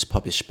 which is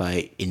published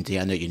by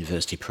Indiana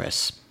University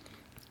Press.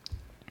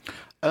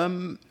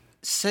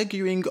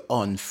 Seguing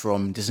on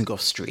from Dizengoff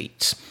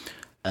Street,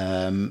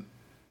 the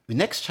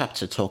next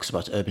chapter talks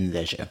about urban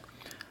leisure.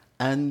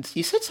 And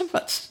you said something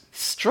that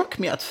struck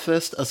me at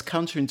first as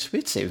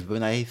counterintuitive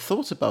when I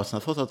thought about it,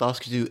 and I thought I'd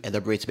ask you to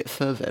elaborate a bit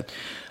further.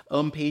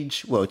 On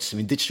page, it's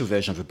the digital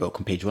version of the book,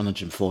 on page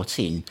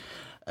 114,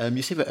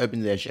 you say that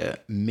urban leisure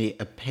may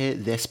appear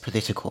less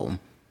political,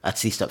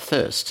 at least at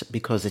first,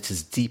 because it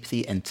is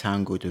deeply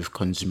entangled with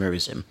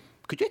consumerism.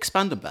 Could you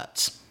expand on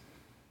that?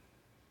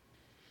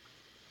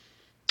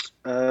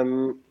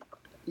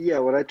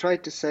 What I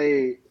tried to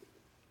say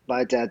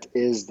by that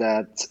is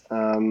that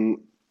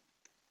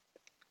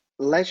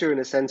leisure in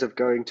a sense of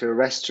going to a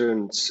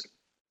restaurant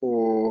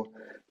or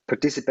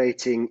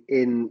participating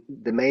in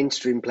the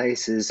mainstream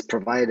places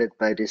provided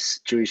by this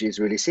Jewish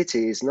Israeli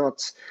city is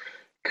not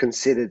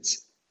considered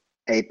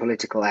a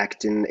political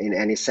act in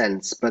any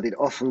sense, but it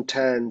often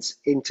turns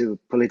into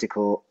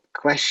political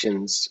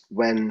questions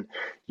when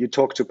you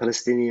talk to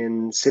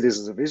Palestinian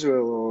citizens of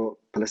Israel or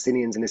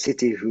Palestinians in a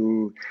city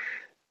who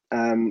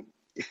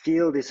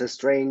feel this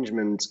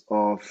estrangement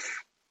of,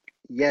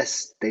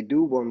 yes, they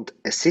do want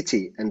a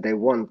city and they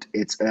want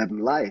its urban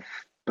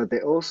life, but they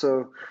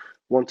also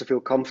want to feel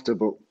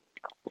comfortable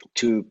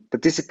to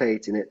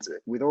participate in it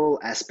with all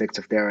aspects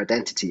of their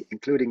identity,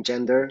 including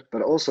gender,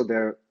 but also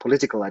their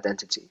political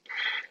identity.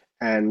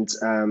 And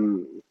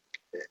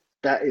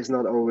that is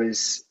not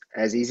always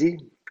as easy.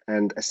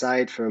 And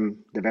aside from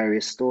the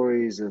various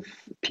stories of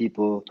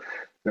people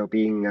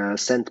being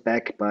sent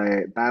back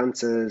by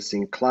bouncers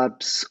in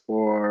clubs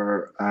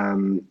or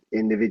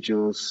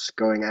individuals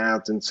going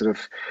out and sort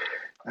of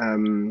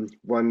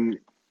one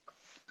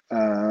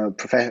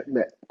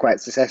quite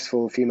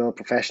successful female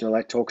professional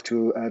I talked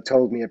to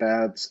told me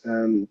about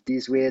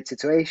these weird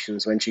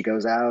situations when she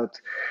goes out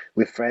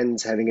with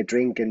friends having a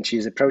drink and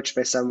she's approached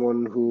by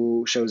someone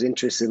who shows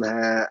interest in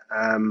her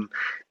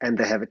and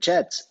they have a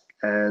chat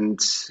and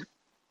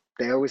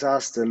they always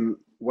ask them,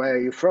 where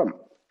are you from?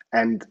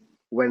 And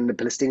when the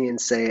Palestinians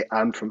say,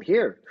 I'm from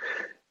here,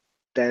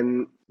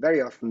 then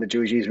very often the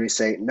Jewish Israelis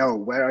say, no,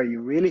 where are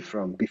you really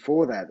from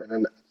before that?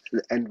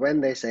 And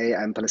when they say,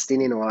 I'm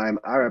Palestinian or I'm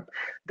Arab,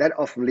 that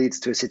often leads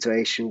to a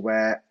situation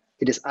where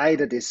it is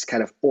either this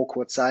kind of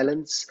awkward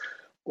silence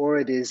or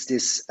it is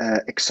this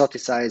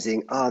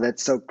exoticizing,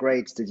 that's so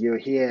great that you're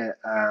here,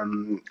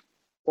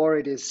 or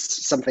it is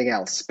something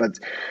else. But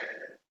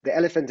the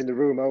elephant in the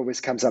room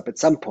always comes up at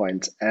some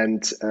point,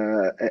 and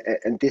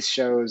this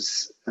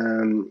shows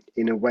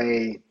in a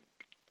way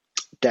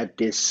that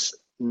this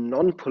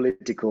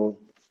non-political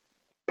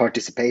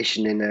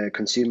participation in a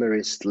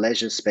consumerist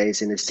leisure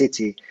space in a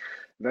city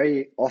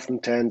very often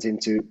turns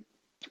into,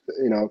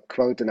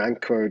 quote and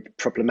unquote,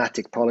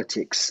 problematic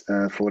politics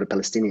for the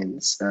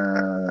Palestinians.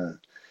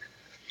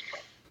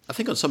 I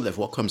think on some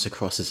level what comes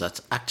across is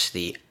that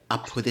actually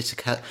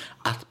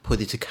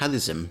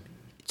apoliticalism,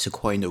 to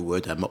coin a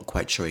word I'm not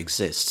quite sure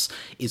exists,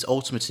 is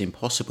ultimately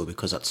impossible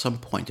because at some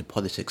point the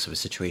politics of a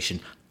situation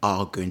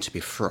are going to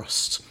be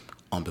thrust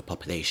on the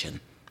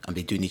population and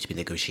they do need to be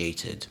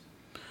negotiated,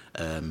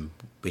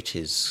 which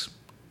is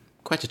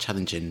quite a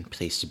challenging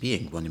place to be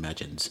in, one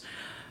imagines.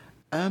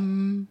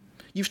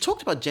 You've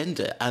talked about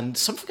gender, and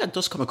something that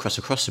does come across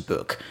the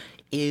book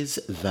is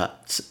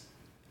that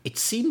it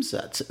seems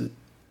that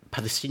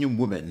Palestinian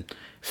women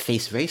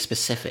face very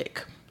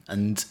specific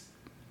and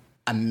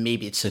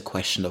maybe it's a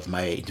question of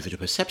my individual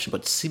perception,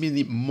 but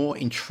seemingly more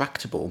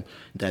intractable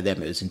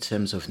dilemmas in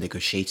terms of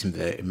negotiating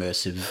their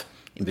immersive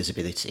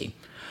invisibility.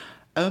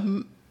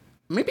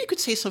 Maybe you could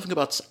say something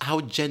about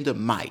how gender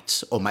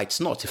might, or might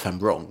not, if I'm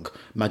wrong,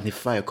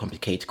 magnify or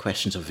complicate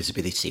questions of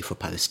visibility for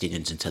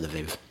Palestinians in Tel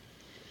Aviv.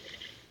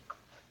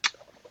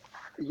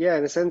 Yeah,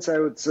 in a sense, I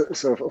would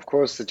of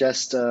course,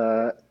 suggest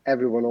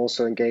everyone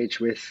also engage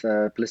with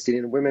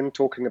Palestinian women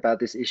talking about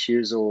these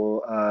issues,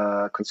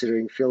 or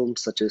considering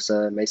films such as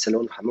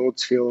Maysalon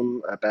Hamoud's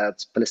film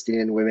about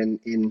Palestinian women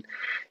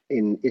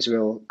in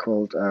Israel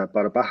called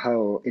Barbaha,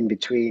 or In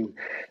Between,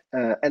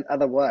 and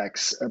other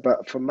works.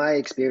 But from my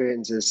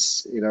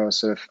experiences,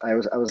 I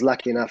was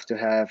lucky enough to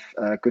have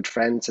good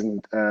friends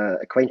and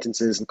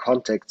acquaintances and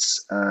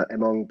contacts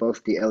among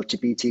both the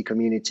LGBT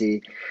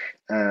community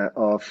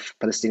of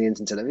Palestinians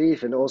in Tel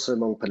Aviv, and also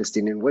among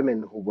Palestinian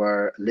women who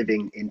were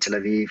living in Tel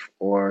Aviv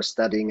or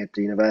studying at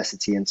the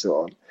university and so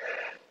on.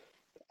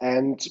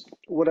 And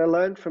what I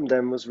learned from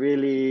them was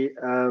really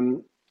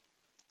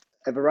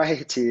a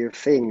variety of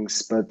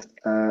things, but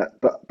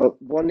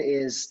one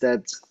is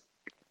that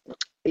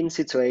in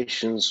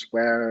situations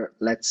where,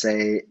 let's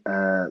say,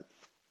 a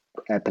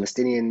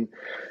Palestinian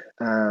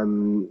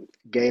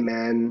gay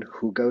man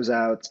who goes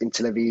out in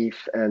Tel Aviv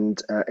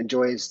and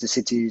enjoys the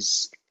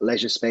city's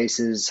leisure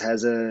spaces,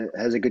 has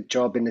a good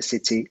job in the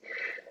city,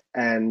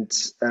 and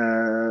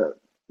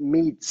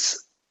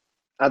meets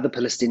other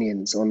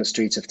Palestinians on the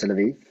streets of Tel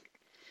Aviv,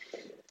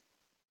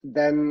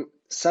 then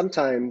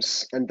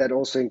sometimes, and that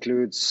also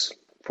includes,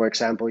 for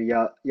example,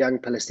 young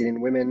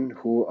Palestinian women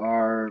who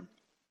are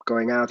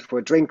going out for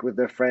a drink with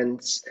their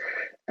friends,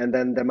 and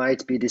then there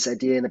might be this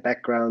idea in the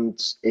background: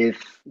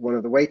 if one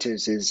of the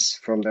waiters is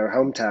from their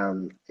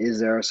hometown, is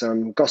there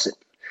some gossip?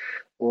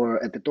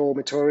 Or at the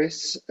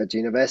dormitories, at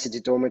university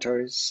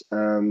dormitories,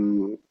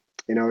 kind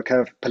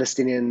of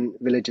Palestinian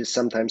villages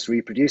sometimes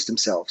reproduce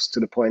themselves to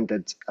the point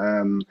that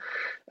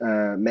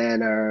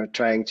men are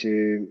trying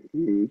to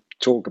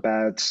talk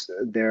about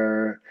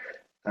their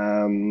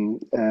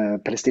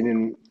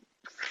Palestinian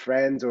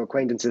friends or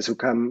acquaintances who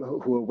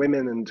are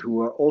women and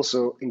who are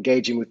also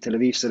engaging with Tel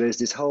Aviv. So there's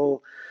this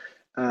whole,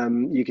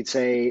 you could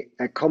say,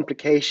 a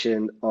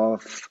complication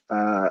of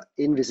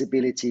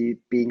invisibility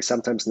being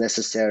sometimes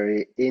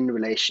necessary in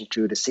relation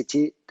to the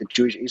city, the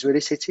Jewish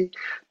Israeli city,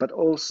 but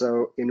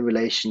also in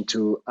relation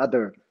to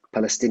other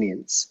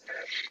Palestinians.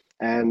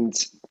 And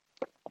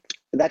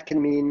that can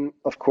mean,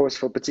 of course,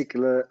 for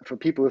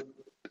people with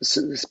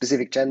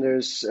specific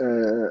genders,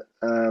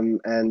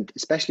 and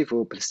especially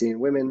for Palestinian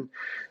women,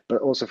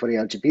 but also for the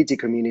LGBT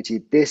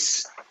community,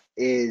 this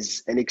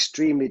is an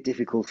extremely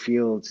difficult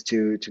field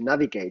to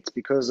navigate,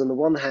 because on the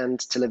one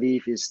hand, Tel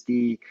Aviv is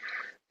the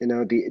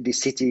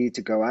city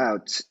to go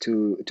out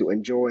to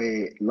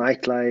enjoy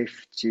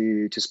nightlife,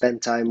 to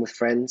spend time with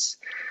friends.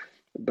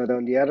 But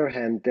on the other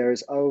hand, there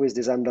is always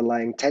this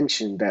underlying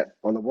tension that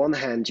on the one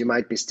hand, you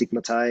might be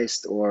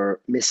stigmatized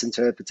or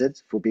misinterpreted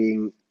for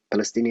being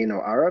Palestinian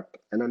or Arab.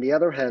 And on the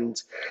other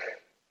hand,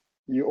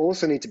 you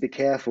also need to be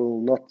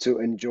careful not to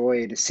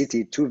enjoy the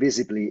city too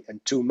visibly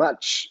and too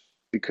much,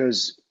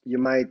 because you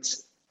might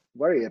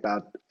worry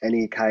about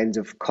any kind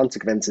of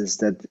consequences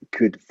that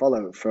could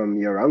follow from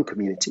your own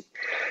community.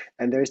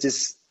 And there's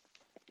this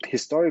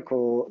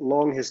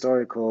long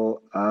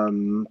historical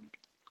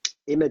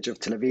image of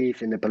Tel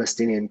Aviv in the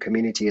Palestinian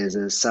community as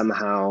a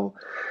somehow,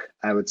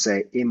 I would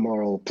say,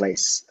 immoral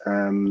place,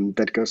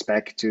 that goes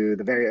back to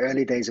the very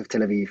early days of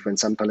Tel Aviv, when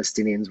some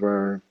Palestinians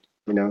were,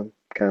 kind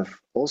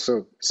of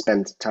also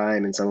spent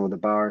time in some of the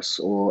bars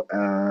or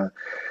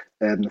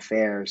urban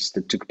affairs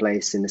that took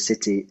place in the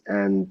city.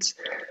 And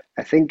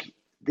I think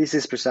this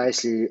is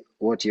precisely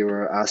what you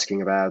were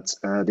asking about,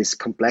 this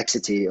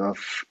complexity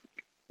of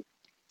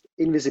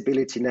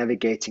invisibility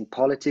navigating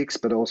politics,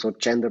 but also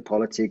gender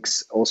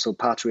politics, also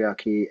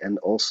patriarchy, and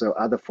also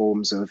other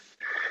forms of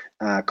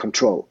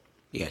control.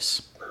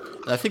 Yes.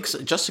 And I think,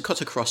 just to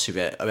cut across you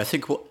there, I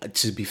think,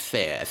 to be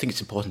fair, I think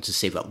it's important to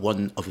say that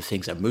one of the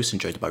things I most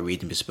enjoyed about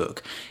reading this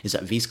book is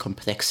that these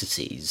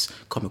complexities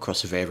come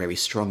across very, very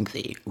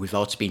strongly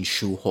without being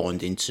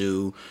shoehorned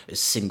into a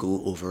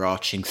single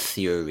overarching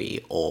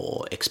theory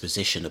or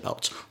exposition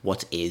about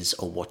what is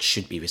or what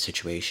should be the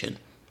situation.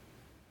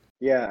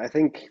 Yeah, I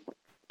think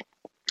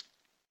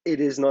it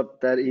is not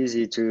that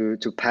easy to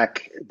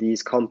pack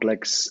these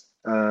complex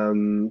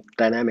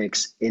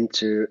dynamics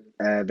into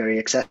a very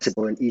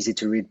accessible and easy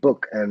to read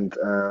book. And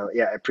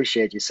I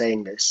appreciate you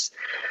saying this.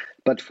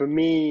 But for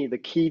me, the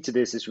key to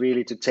this is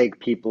really to take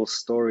people's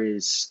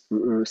stories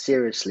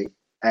seriously,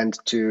 and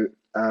to,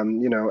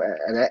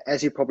 and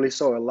as you probably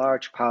saw, a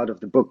large part of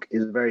the book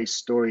is very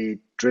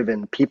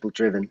story-driven,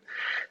 people-driven,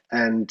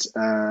 and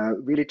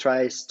really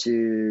tries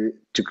to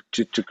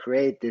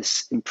create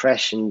this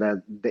impression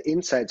that the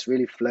insights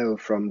really flow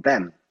from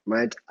them.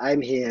 Right?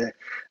 I'm here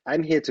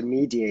to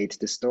mediate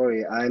the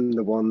story. I'm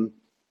the one,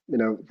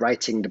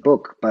 writing the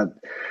book, but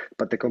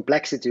the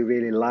complexity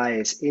really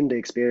lies in the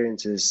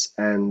experiences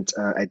and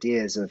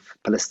ideas of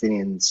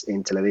Palestinians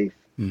in Tel Aviv.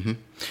 Mm-hmm.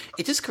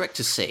 It is correct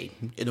to say,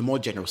 in a more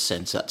general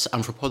sense, that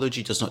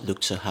anthropology does not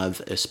look to have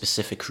a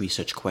specific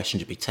research question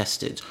to be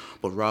tested,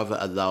 but rather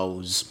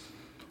allows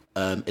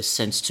a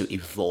sense to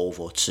evolve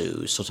or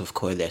to sort of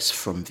coalesce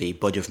from the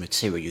body of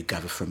material you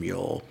gather from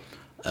your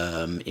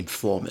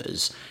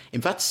informers.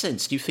 In that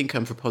sense, do you think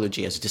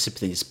anthropology as a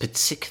discipline is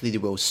particularly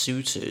well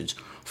suited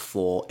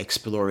for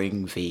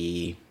exploring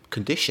the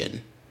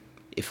condition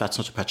if that's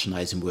not a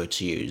patronizing word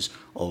to use,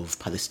 of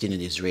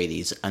Palestinian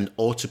Israelis, and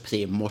ought to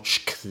play a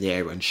much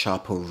clearer and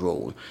sharper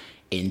role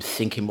in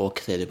thinking more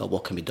clearly about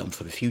what can be done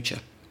for the future?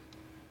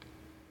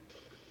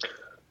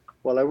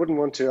 Well, I wouldn't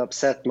want to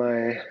upset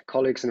my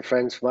colleagues and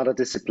friends from other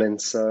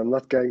disciplines, so I'm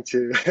not going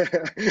to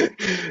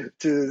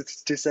to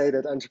say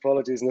that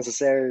anthropology is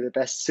necessarily the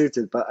best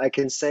suited. But I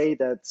can say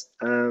that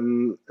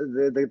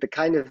the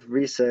kind of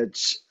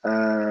research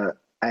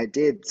I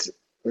did,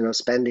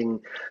 spending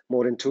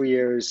more than 2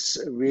 years,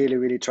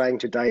 really trying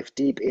to dive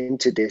deep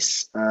into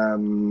this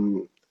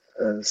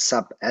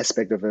sub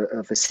aspect of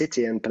a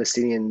city and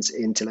Palestinians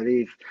in Tel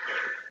Aviv,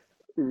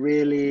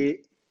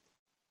 really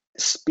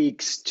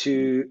speaks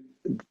to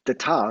the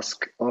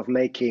task of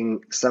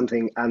making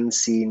something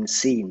unseen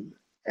seen.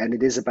 And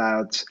it is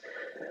about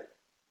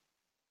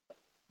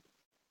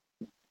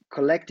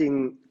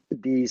collecting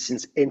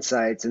these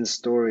insights and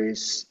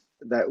stories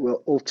that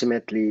will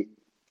ultimately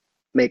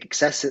make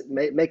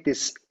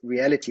this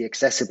reality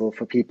accessible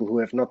for people who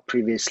have not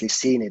previously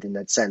seen it in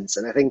that sense.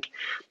 And I think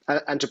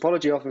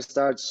anthropology often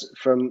starts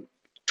from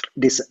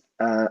this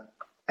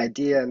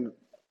idea, and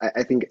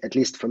I think, at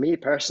least for me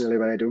personally,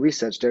 when I do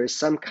research, there is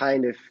some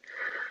kind of,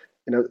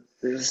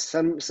 there's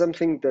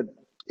something that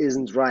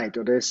isn't right,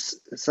 or there's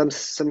some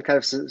kind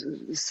of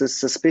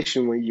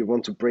suspicion when you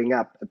want to bring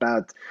up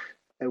about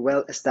a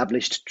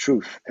well-established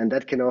truth, and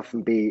that can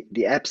often be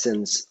the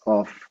absence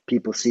of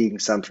people seeing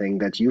something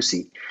that you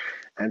see.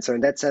 And so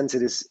in that sense,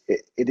 it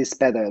is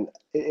better. And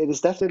it is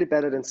definitely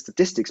better than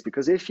statistics,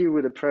 because if you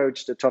would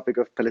approach the topic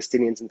of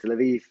Palestinians in Tel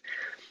Aviv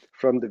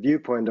from the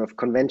viewpoint of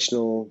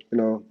conventional,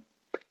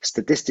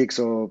 statistics,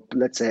 or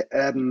let's say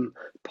urban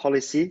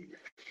policy,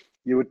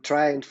 you would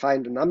try and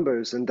find the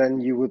numbers, and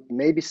then you would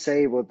maybe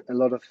say what a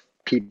lot of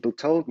people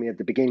told me at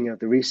the beginning of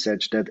the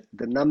research, that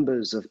the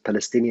numbers of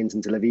Palestinians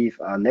in Tel Aviv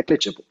are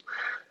negligible.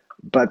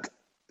 But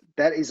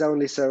that is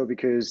only so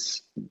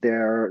because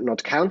they're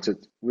not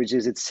counted, which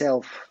is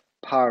itself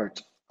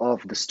part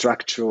of the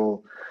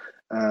structural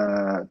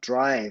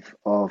drive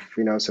of,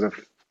 sort of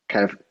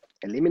kind of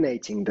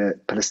eliminating the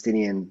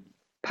Palestinian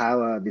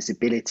power,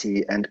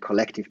 visibility, and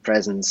collective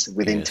presence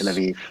within Yes. Tel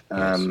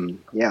Aviv.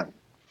 Yes.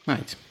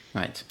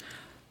 Right.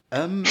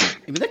 In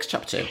the next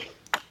chapter,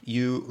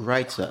 you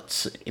write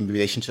that in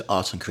relation to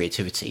art and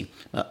creativity,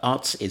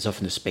 art is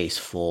often a space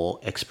for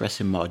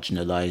expressing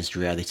marginalized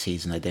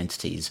realities and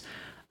identities,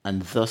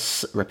 and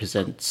thus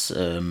represents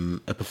a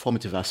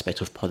performative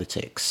aspect of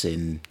politics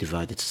in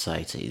divided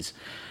societies.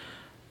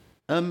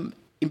 In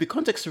the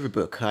context of the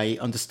book, I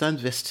understand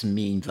this to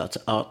mean that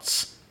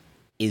art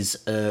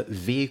is a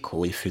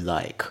vehicle, if you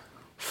like,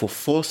 for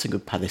forcing a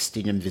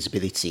Palestinian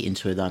visibility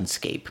into a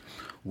landscape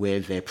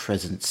where their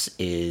presence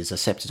is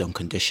accepted on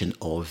condition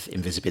of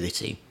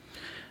invisibility.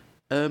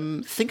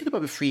 Thinking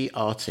about the three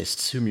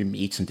artists whom you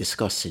meet and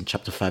discuss in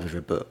chapter 5 of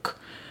your book,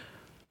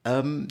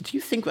 do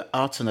you think that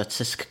art and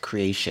artistic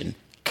creation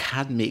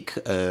can make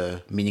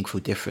a meaningful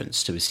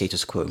difference to the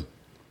status quo?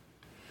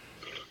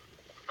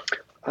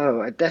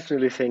 Oh, I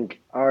definitely think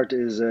art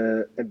is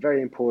a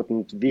very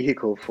important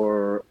vehicle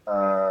for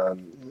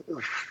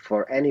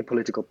any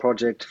political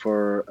project,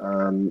 for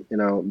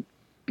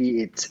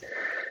be it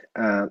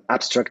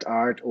abstract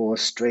art or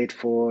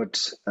straightforward,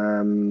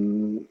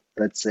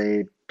 let's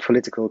say,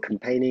 political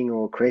campaigning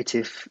or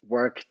creative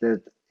work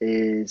that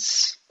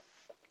is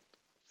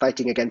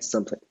fighting against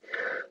something.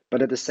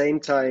 But at the same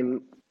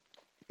time,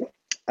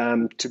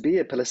 to be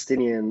a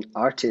Palestinian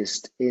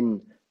artist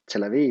in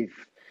Tel Aviv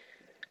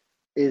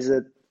is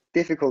a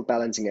difficult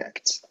balancing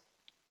act.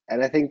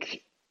 And I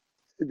think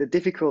the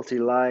difficulty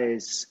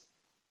lies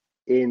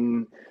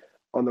in,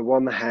 on the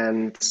one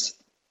hand,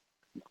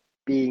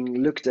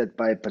 being looked at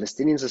by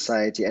Palestinian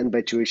society and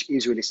by Jewish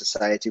Israeli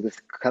society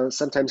with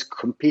sometimes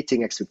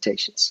competing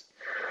expectations.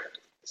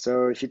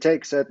 So if you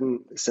take certain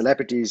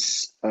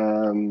celebrities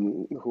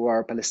who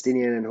are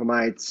Palestinian and who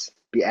might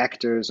be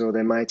actors, or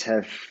they might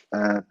have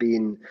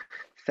been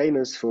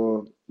famous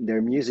for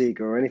their music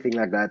or anything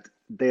like that,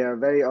 they are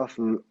very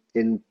often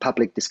in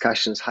public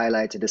discussions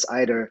highlighted as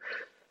either,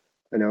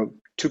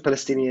 too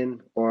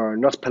Palestinian or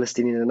not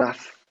Palestinian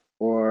enough,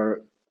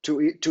 or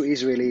too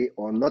Israeli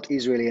or not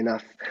Israeli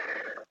enough.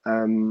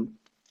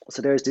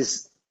 So there's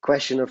this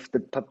question of the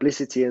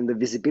publicity and the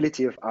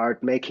visibility of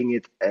art, making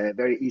it a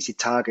very easy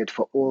target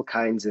for all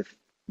kinds of,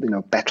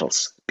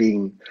 battles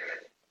being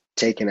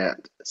taken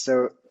at.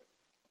 So,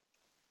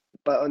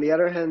 but on the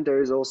other hand,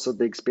 there is also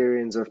the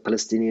experience of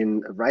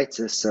Palestinian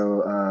writers.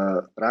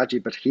 So Raji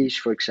Barghish,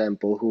 for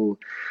example, who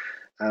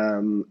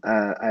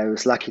I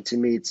was lucky to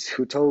meet,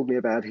 who told me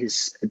about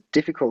his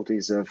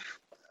difficulties of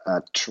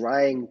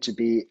trying to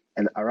be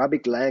an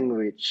Arabic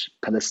language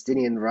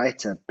Palestinian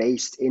writer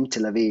based in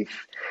Tel Aviv,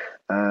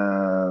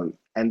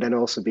 and then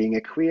also being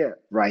a queer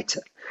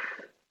writer.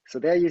 So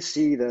there you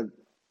see that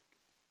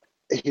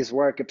his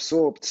work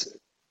absorbed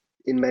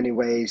in many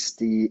ways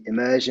the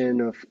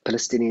immersion of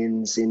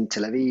Palestinians in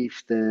Tel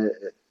Aviv,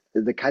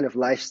 the kind of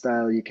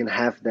lifestyle you can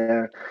have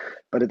there.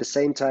 But at the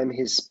same time,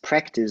 his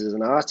practice as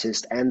an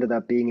artist ended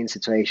up being in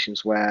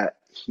situations where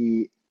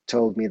he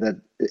told me that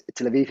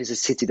Tel Aviv is a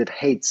city that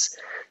hates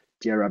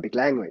the Arabic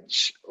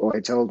language, or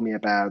he told me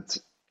about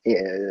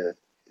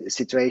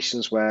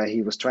situations where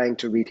he was trying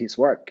to read his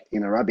work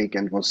in Arabic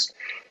and was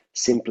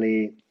simply,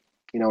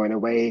 in a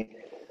way,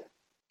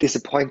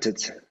 disappointed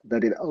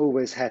that it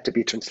always had to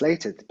be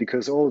translated,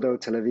 because although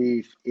Tel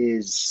Aviv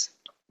is,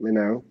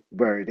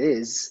 where it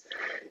is,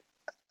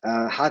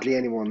 hardly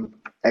anyone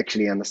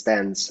actually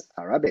understands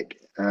Arabic,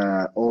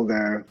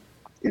 although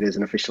it is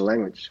an official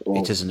language.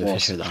 It is an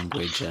official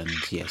language, and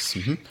yes.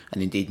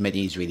 And indeed,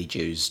 many Israeli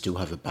Jews do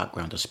have a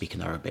background of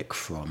speaking Arabic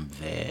from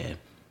their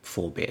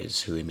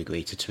forebears who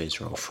immigrated to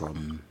Israel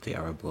from the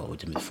Arab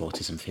world in the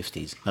 40s and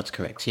 50s. That's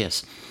correct,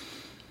 yes.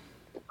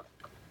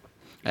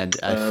 And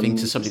I think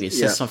to some degree it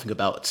says something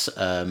about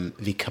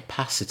the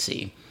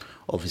capacity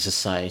of a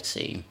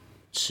society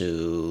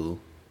to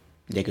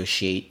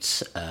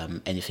negotiate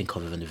anything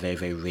other than a very,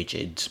 very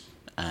rigid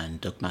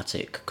and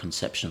dogmatic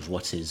conception of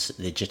what is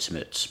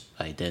legitimate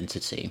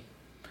identity.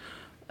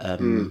 I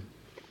mean,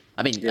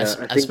 I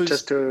suppose...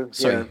 just to...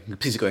 Sorry,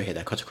 please go ahead.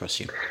 I cut across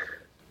you.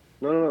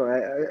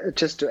 No.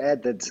 Just to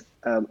add that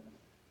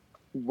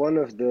one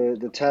of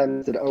the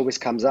terms that always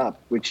comes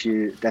up, which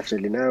you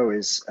definitely know,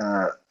 is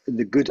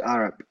the good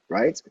Arab,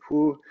 right?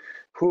 Who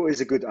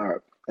is a good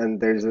Arab?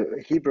 And there's a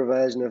Hebrew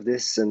version of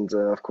this, and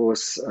of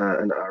course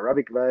an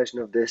Arabic version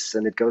of this,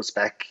 and it goes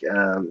back,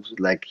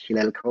 like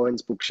Hillel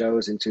Cohen's book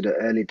shows, into the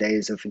early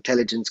days of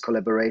intelligence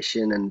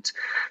collaboration and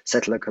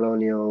settler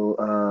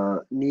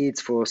colonial needs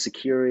for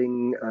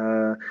securing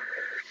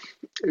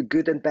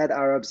good and bad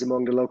Arabs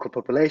among the local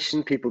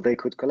population, people they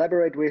could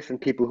collaborate with, and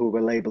people who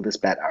were labeled as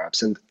bad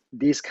Arabs. And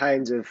these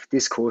kinds of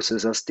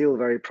discourses are still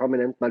very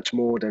prominent, much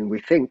more than we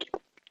think.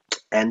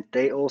 And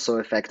they also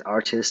affect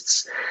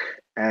artists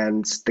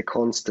and the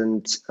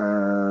constant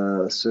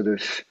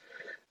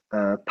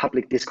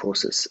public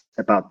discourses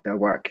about their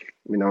work.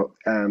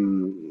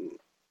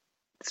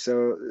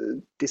 So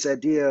this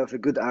idea of a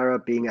good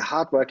Arab being a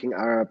hardworking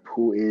Arab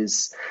who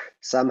is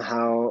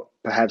somehow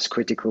perhaps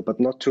critical, but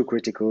not too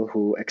critical,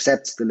 who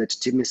accepts the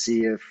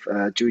legitimacy of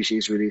Jewish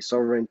Israeli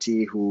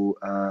sovereignty, who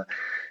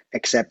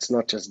accepts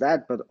not just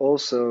that, but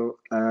also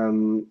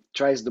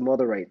tries to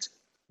moderate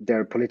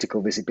their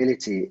political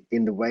visibility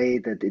in the way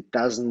that it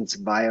doesn't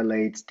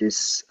violate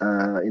this,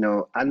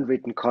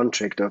 unwritten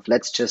contract of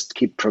let's just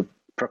keep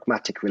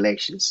pragmatic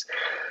relations.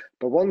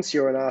 But once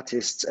you're an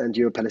artist and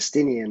you're a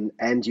Palestinian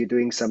and you're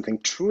doing something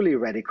truly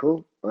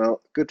radical,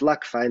 well, good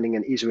luck finding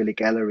an Israeli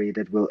gallery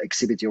that will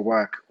exhibit your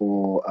work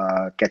or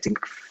getting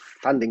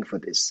funding for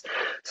this.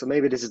 So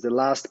maybe this is the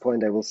last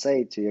point I will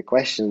say to your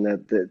question,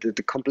 that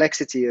the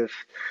complexity of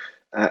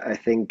I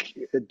think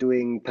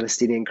doing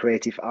Palestinian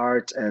creative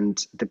art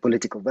and the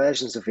political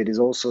versions of it is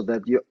also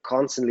that you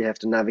constantly have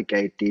to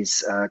navigate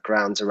these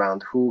grounds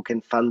around who can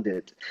fund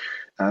it,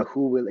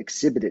 who will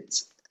exhibit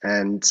it,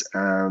 and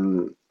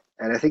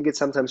I think it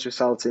sometimes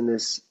results in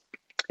this,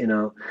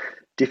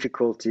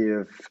 difficulty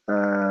of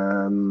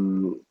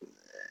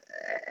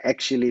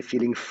actually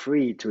feeling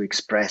free to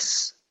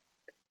express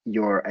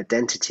your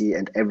identity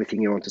and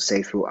everything you want to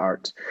say through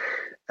art.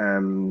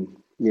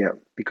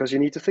 Because you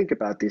need to think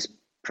about these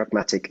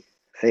pragmatic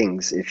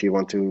things if you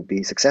want to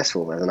be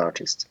successful as an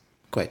artist.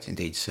 Quite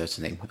indeed,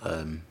 certainly.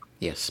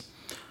 Yes.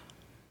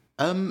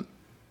 In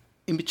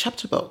the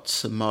chapter about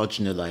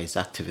marginalized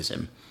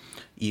activism,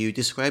 you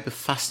describe a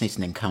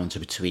fascinating encounter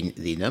between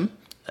Lina,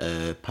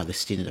 a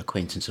Palestinian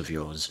acquaintance of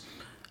yours,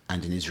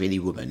 and an Israeli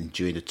woman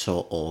during the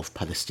tour of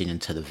Palestinian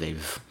Tel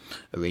Aviv,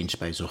 arranged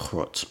by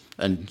Zochrot.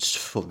 And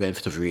for the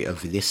benefit of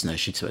the listener,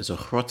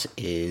 Zochrot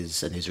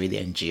is an Israeli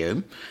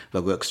NGO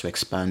that works to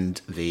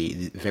expand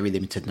the very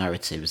limited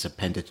narratives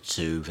appended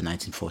to the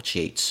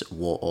 1948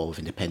 War of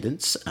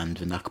Independence and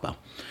the Nakba,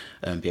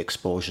 the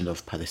expulsion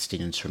of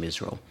Palestinians from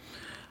Israel.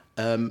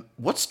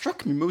 What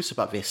struck me most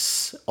about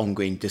this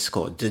ongoing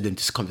discourse,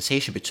 this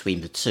conversation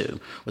between the two,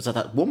 was that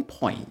at one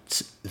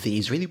point, the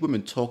Israeli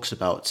woman talks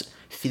about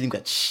feeling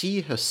that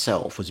she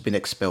herself was being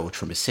expelled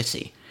from a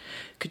city.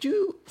 Could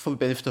you, for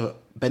the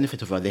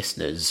benefit of our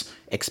listeners,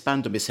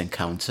 expand on this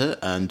encounter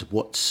and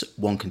what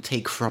one can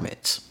take from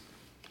it?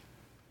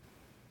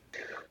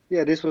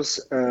 Yeah, this was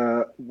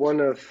one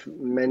of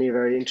many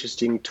very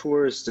interesting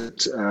tours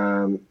that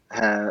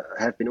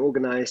have been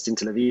organized in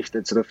Tel Aviv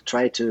that sort of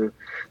try to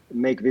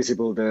make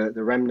visible the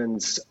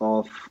remnants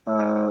of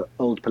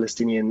old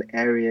Palestinian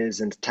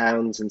areas and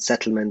towns and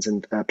settlements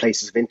and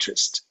places of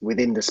interest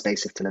within the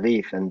space of Tel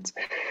Aviv.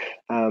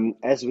 And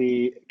as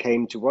we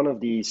came to one of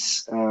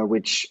these,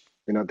 which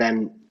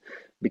then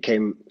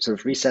became sort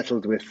of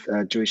resettled with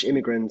Jewish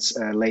immigrants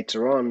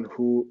later on,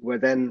 who were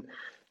then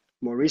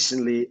more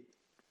recently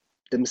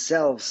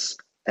themselves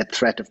at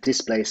threat of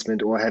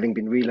displacement or having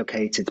been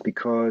relocated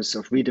because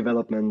of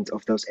redevelopment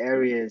of those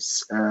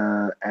areas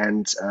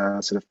and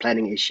sort of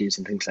planning issues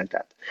and things like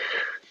that.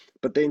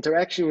 But the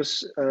interaction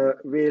was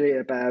really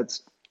about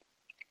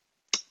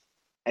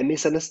a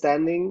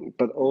misunderstanding,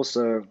 but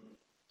also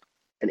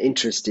an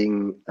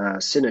interesting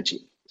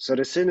synergy. So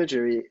the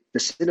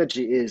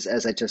synergy is,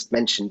 as I just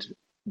mentioned,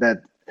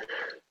 that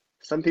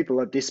some people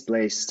are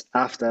displaced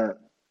after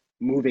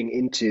moving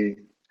into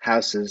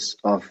houses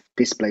of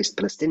displaced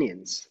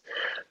Palestinians.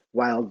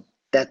 While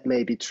that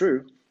may be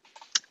true,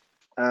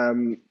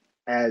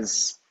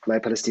 as my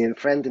Palestinian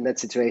friend in that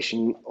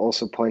situation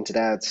also pointed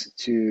out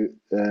to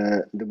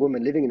the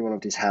woman living in one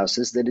of these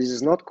houses, that it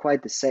is not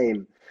quite the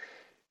same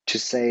to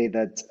say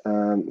that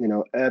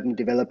urban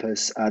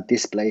developers are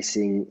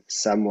displacing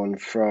someone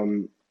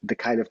from the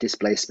kind of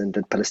displacement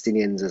that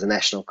Palestinians as a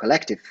national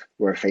collective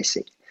were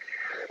facing.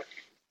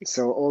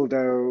 So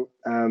although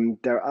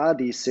there are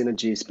these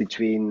synergies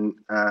between,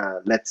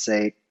 let's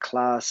say,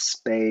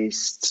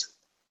 class-based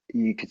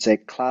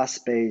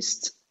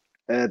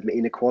urban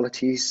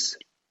inequalities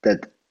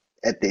that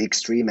at the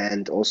extreme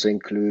end also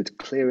include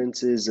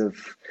clearances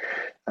of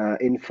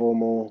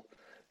informal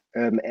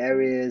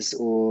areas,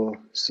 or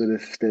sort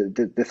of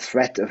the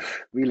threat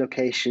of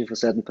relocation for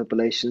certain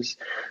populations,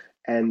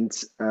 and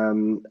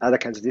other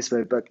kinds of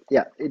display. But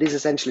yeah, it is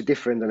essentially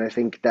different, and I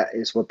think that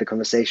is what the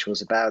conversation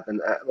was about.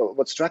 And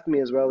what struck me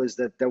as well is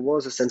that there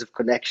was a sense of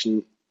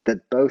connection,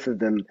 that both of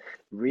them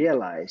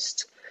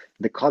realized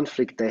the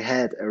conflict they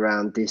had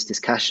around these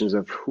discussions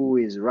of who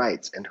is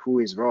right and who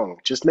is wrong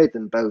just made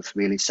them both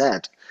really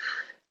sad.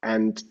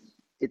 And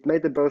it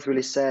made them both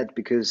really sad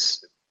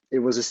because it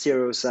was a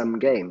zero-sum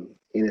game,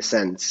 in a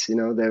sense. They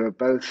were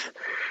both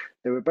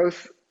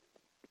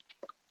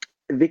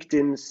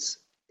victims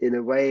in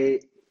a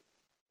way,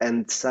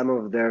 and some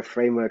of their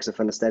frameworks of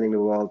understanding the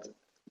world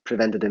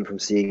prevented them from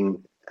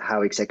seeing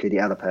how exactly the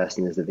other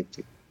person is the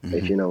victim,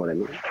 if you know what I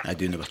mean. I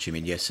do know what you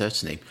mean, yes,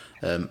 certainly.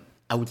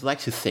 I would like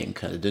to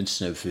think, I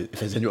don't know if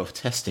there's any way of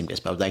testing this,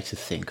 but I would like to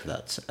think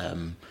that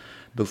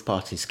both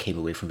parties came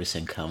away from this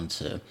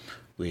encounter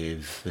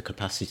with the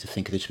capacity to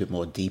think a little bit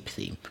more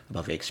deeply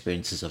about the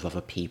experiences of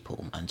other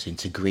people and to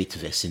integrate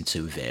this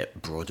into their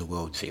broader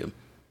worldview.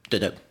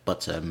 Don't know,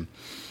 but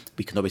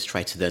we can always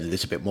try to learn a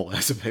little bit more, I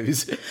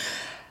suppose.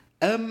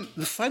 The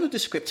final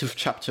descriptive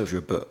chapter of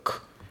your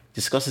book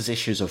discusses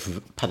issues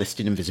of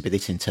Palestinian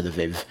visibility in Tel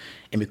Aviv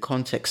in the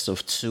context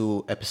of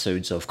 2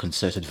 episodes of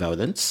concerted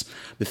violence,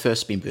 the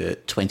first being the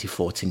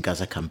 2014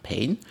 Gaza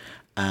campaign,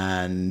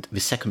 and the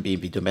second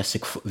being the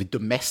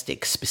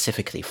domestic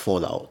specifically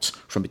fallout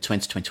from the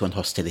 2021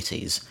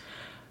 hostilities.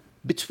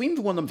 Between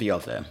the one and the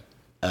other,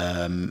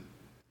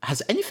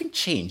 has anything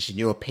changed, in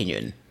your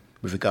opinion,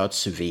 with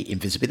regards to the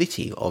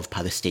invisibility of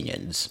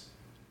Palestinians?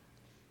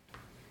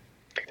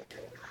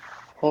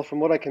 Well, from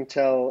what I can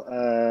tell,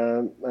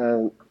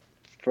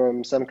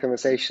 from some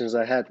conversations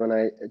I had when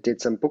I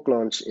did some book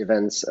launch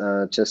events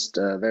just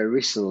very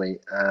recently,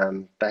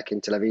 back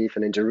in Tel Aviv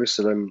and in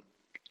Jerusalem,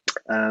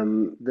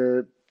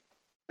 the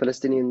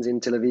Palestinians in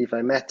Tel Aviv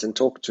I met and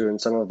talked to, and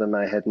some of them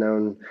I had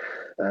known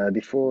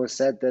before,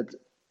 said that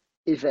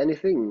if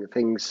anything,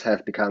 things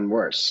have become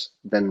worse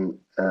than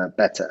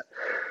better.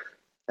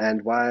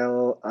 And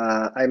while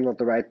I'm not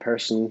the right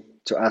person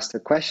to ask the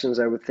questions,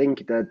 I would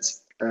think that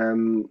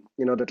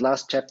that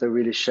last chapter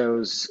really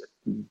shows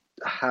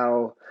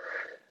how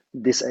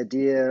this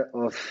idea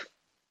of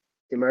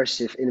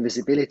immersive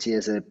invisibility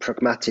as a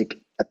pragmatic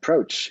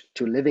approach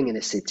to living in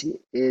a city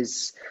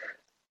is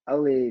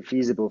only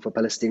feasible for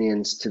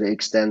Palestinians to the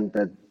extent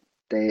that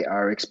they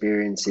are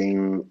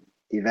experiencing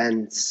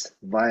events,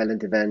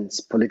 violent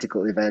events,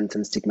 political events,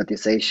 and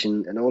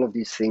stigmatization, and all of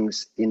these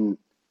things in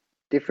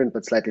different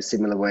but slightly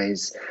similar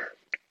ways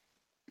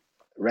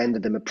render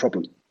them a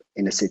problem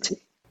in a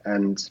city.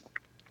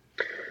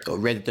 Or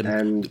render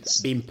them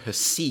being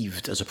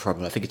perceived as a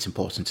problem. I think it's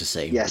important to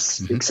say. Yes,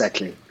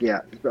 exactly.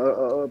 Yeah.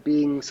 Or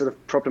being sort of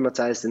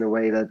problematized in a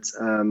way that,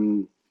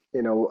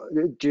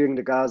 during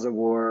the Gaza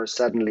war,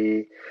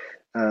 suddenly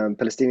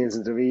Palestinians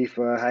in Tel Aviv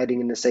were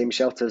hiding in the same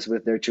shelters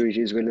with their Jewish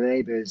Israeli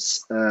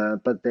neighbors,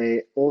 but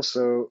they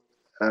also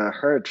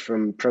heard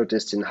from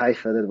protests in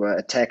Haifa that were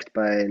attacked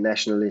by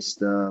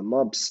nationalist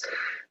mobs.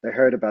 They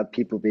heard about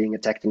people being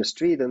attacked in the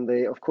street, and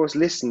they, of course,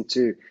 listened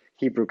to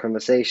Hebrew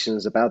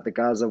conversations about the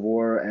Gaza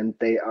war, and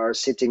they are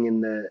sitting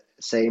in the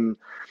same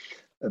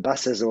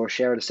buses or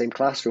share the same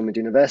classroom at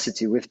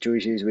university with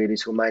Jewish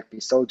Israelis who might be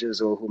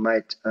soldiers or who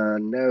might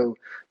know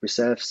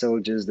reserve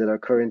soldiers that are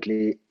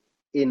currently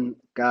in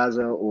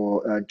Gaza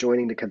or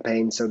joining the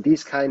campaign. So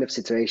these kind of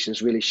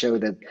situations really show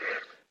that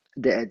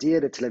the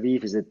idea that Tel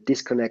Aviv is a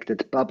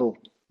disconnected bubble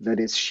that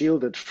is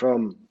shielded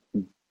from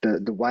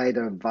the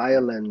wider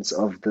violence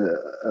of the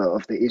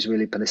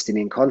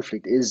Israeli-Palestinian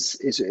conflict is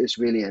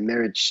really a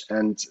mirage,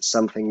 and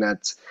something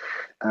that,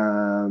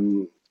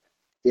 and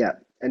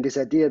this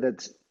idea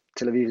that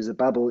Tel Aviv is a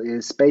bubble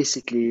is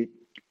basically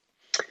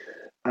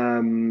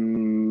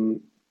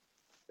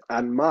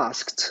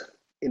unmasked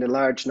in a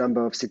large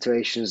number of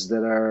situations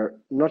that are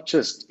not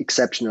just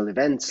exceptional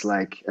events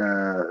like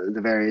the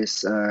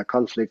various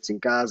conflicts in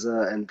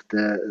Gaza and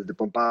the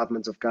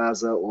bombardments of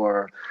Gaza,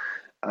 or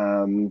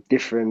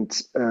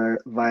different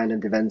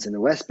violent events in the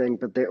West Bank,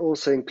 but they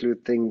also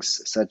include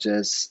things such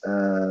as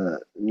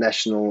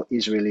National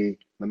Israeli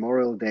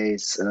Memorial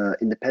Days,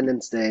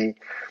 Independence Day,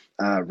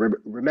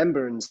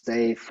 Remembrance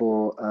Day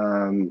for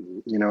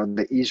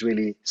the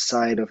Israeli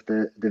side of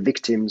the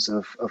victims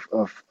of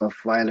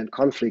violent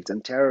conflict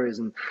and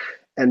terrorism,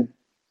 and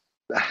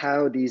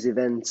how these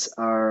events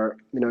are,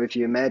 if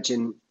you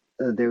imagine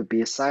there would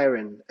be a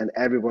siren and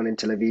everyone in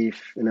Tel Aviv,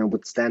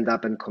 would stand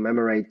up and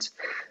commemorate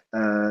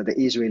the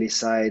Israeli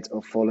side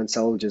of fallen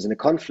soldiers in a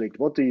conflict.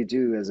 What do you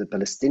do as a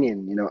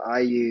Palestinian?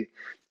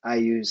 Are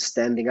you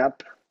standing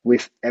up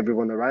with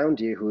everyone around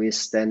you who is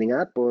standing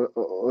up,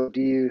 or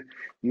do you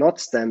not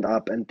stand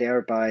up and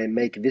thereby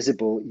make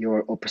visible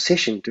your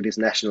opposition to this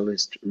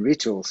nationalist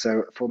ritual?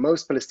 So for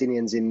most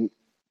Palestinians in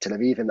Tel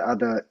Aviv and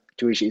other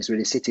Jewish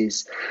Israeli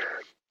cities,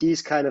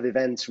 these kind of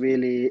events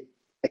really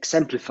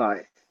exemplify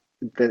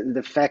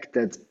the fact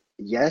that,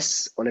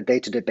 yes, on a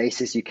day-to-day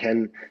basis, you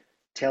can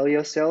tell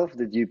yourself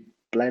that you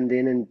blend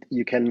in and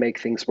you can make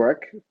things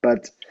work.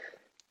 But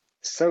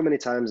so many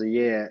times a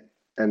year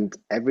and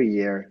every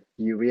year,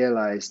 you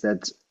realize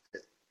that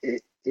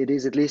it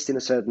is, at least to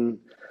a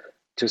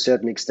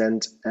certain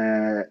extent,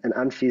 an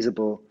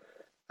unfeasible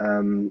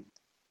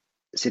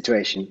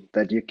situation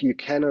that you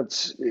cannot,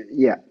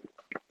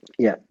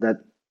 that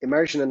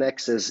immersion and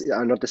access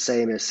are not the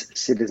same as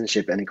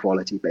citizenship and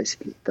equality,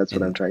 basically. That's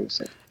what I'm trying to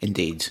say.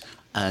 Indeed.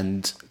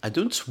 And I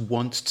don't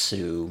want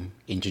to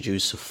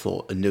introduce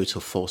a note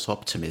of false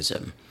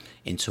optimism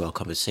into our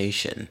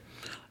conversation,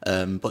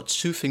 but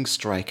two things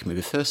strike me.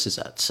 The first is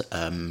that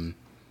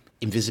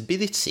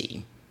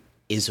invisibility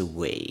is a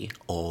way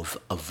of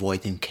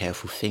avoiding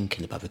careful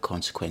thinking about the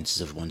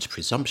consequences of one's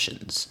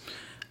presumptions.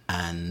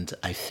 And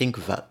I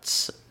think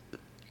that,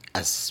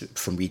 as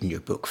from reading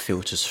your book,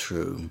 filters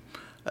through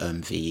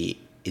the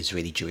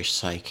Israeli Jewish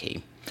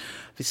psyche.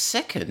 The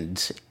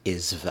second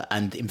is that,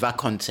 and in that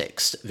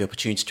context, the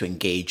opportunity to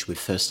engage with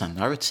first-hand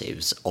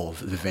narratives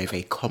of the very,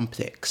 very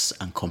complex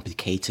and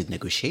complicated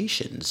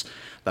negotiations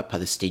that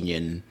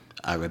Palestinian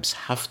Arabs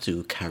have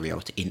to carry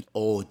out in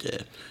order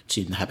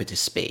to inhabit a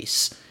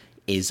space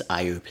is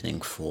eye-opening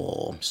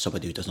for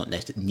somebody who does not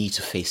need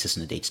to face this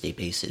on a day-to-day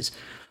basis.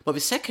 But the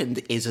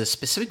second is a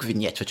specific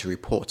vignette that you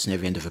report near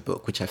the end of the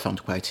book, which I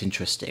found quite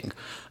interesting.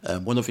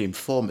 One of the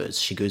informers,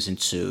 she goes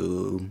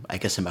into, I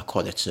guess I might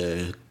call it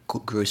a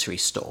grocery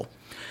store.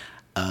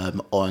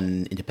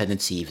 On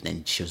Independence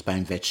Evening, she was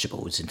buying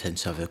vegetables, intending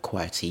to have a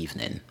quiet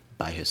evening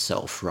by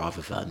herself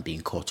rather than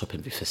being caught up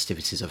in the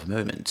festivities of the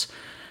moment.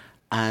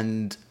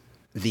 And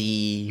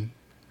the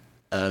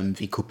God,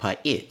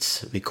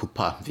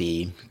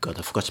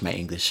 I forgot my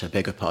English, I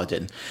beg your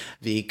pardon.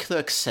 The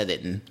clerk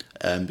selling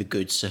the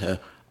goods to her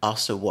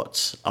asked her,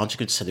 what, aren't you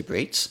going to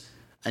celebrate?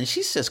 And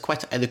she says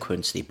quite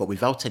eloquently, but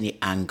without any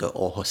anger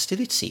or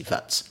hostility,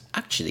 that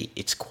actually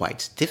it's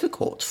quite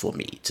difficult for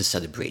me to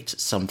celebrate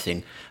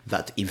something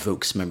that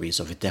evokes memories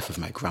of the death of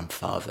my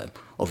grandfather,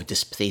 of the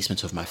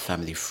displacement of my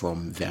family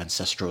from their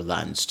ancestral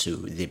lands to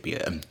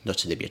Libya, not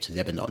to Libya, to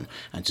Lebanon,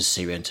 and to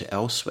Syria and to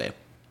elsewhere.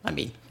 I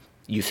mean,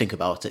 you think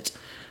about it.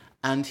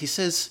 And he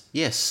says,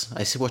 yes,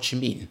 I see what you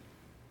mean.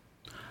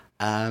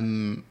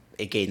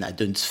 Again, I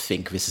don't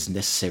think this is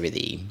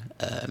necessarily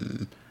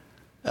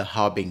a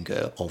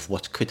harbinger of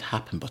what could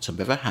happen, but on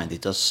the other hand,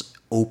 it does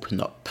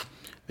open up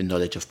the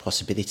knowledge of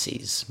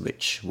possibilities,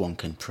 which one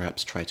can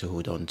perhaps try to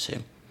hold on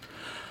to.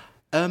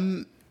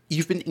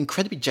 You've been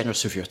incredibly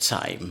generous with your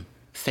time.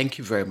 Thank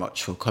you very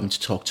much for coming to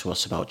talk to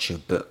us about your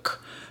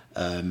book,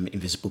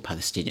 Invisible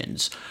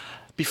Palestinians.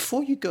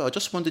 Before you go, I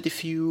just wondered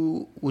if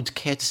you would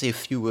care to say a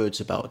few words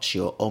about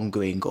your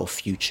ongoing or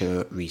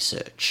future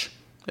research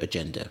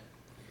agenda.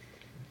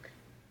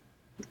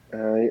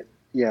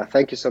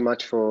 Thank you so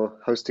much for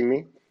hosting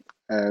me.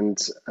 And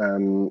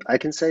I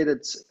can say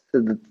that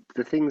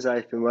the things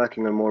I've been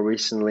working on more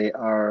recently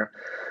are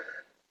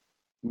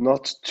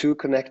not too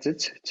connected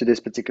to this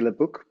particular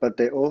book, but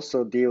they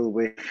also deal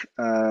with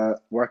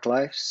work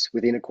lives,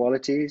 with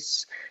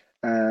inequalities,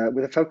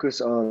 with a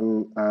focus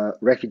on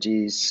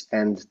refugees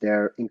and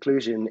their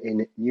inclusion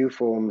in new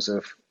forms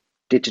of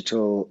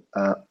digital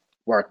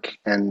work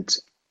and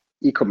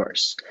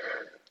e-commerce.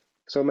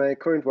 So my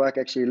current work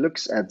actually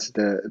looks at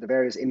the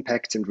various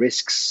impacts and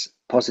risks,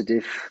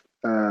 positive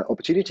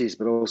opportunities,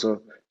 but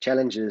also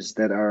challenges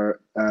that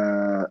are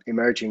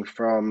emerging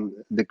from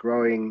the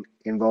growing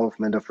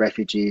involvement of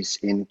refugees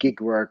in gig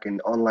work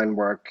and online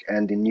work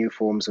and in new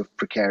forms of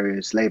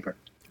precarious labor.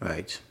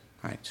 Right.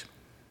 It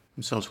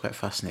sounds quite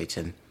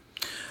fascinating.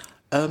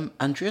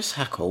 Andreas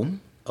Hackel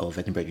of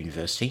Edinburgh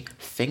University,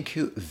 thank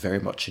you very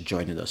much for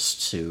joining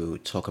us to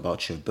talk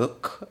about your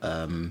book,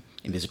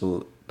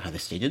 Invisible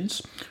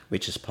Palestinians,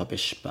 which is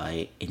published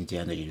by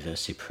Indiana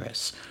University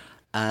Press.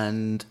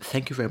 And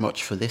thank you very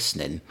much for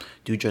listening.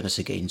 Do join us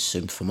again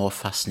soon for more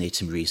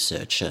fascinating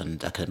research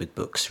and academic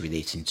books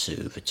relating to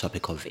the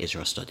topic of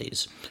Israel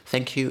studies.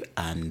 Thank you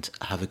and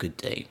have a good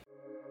day.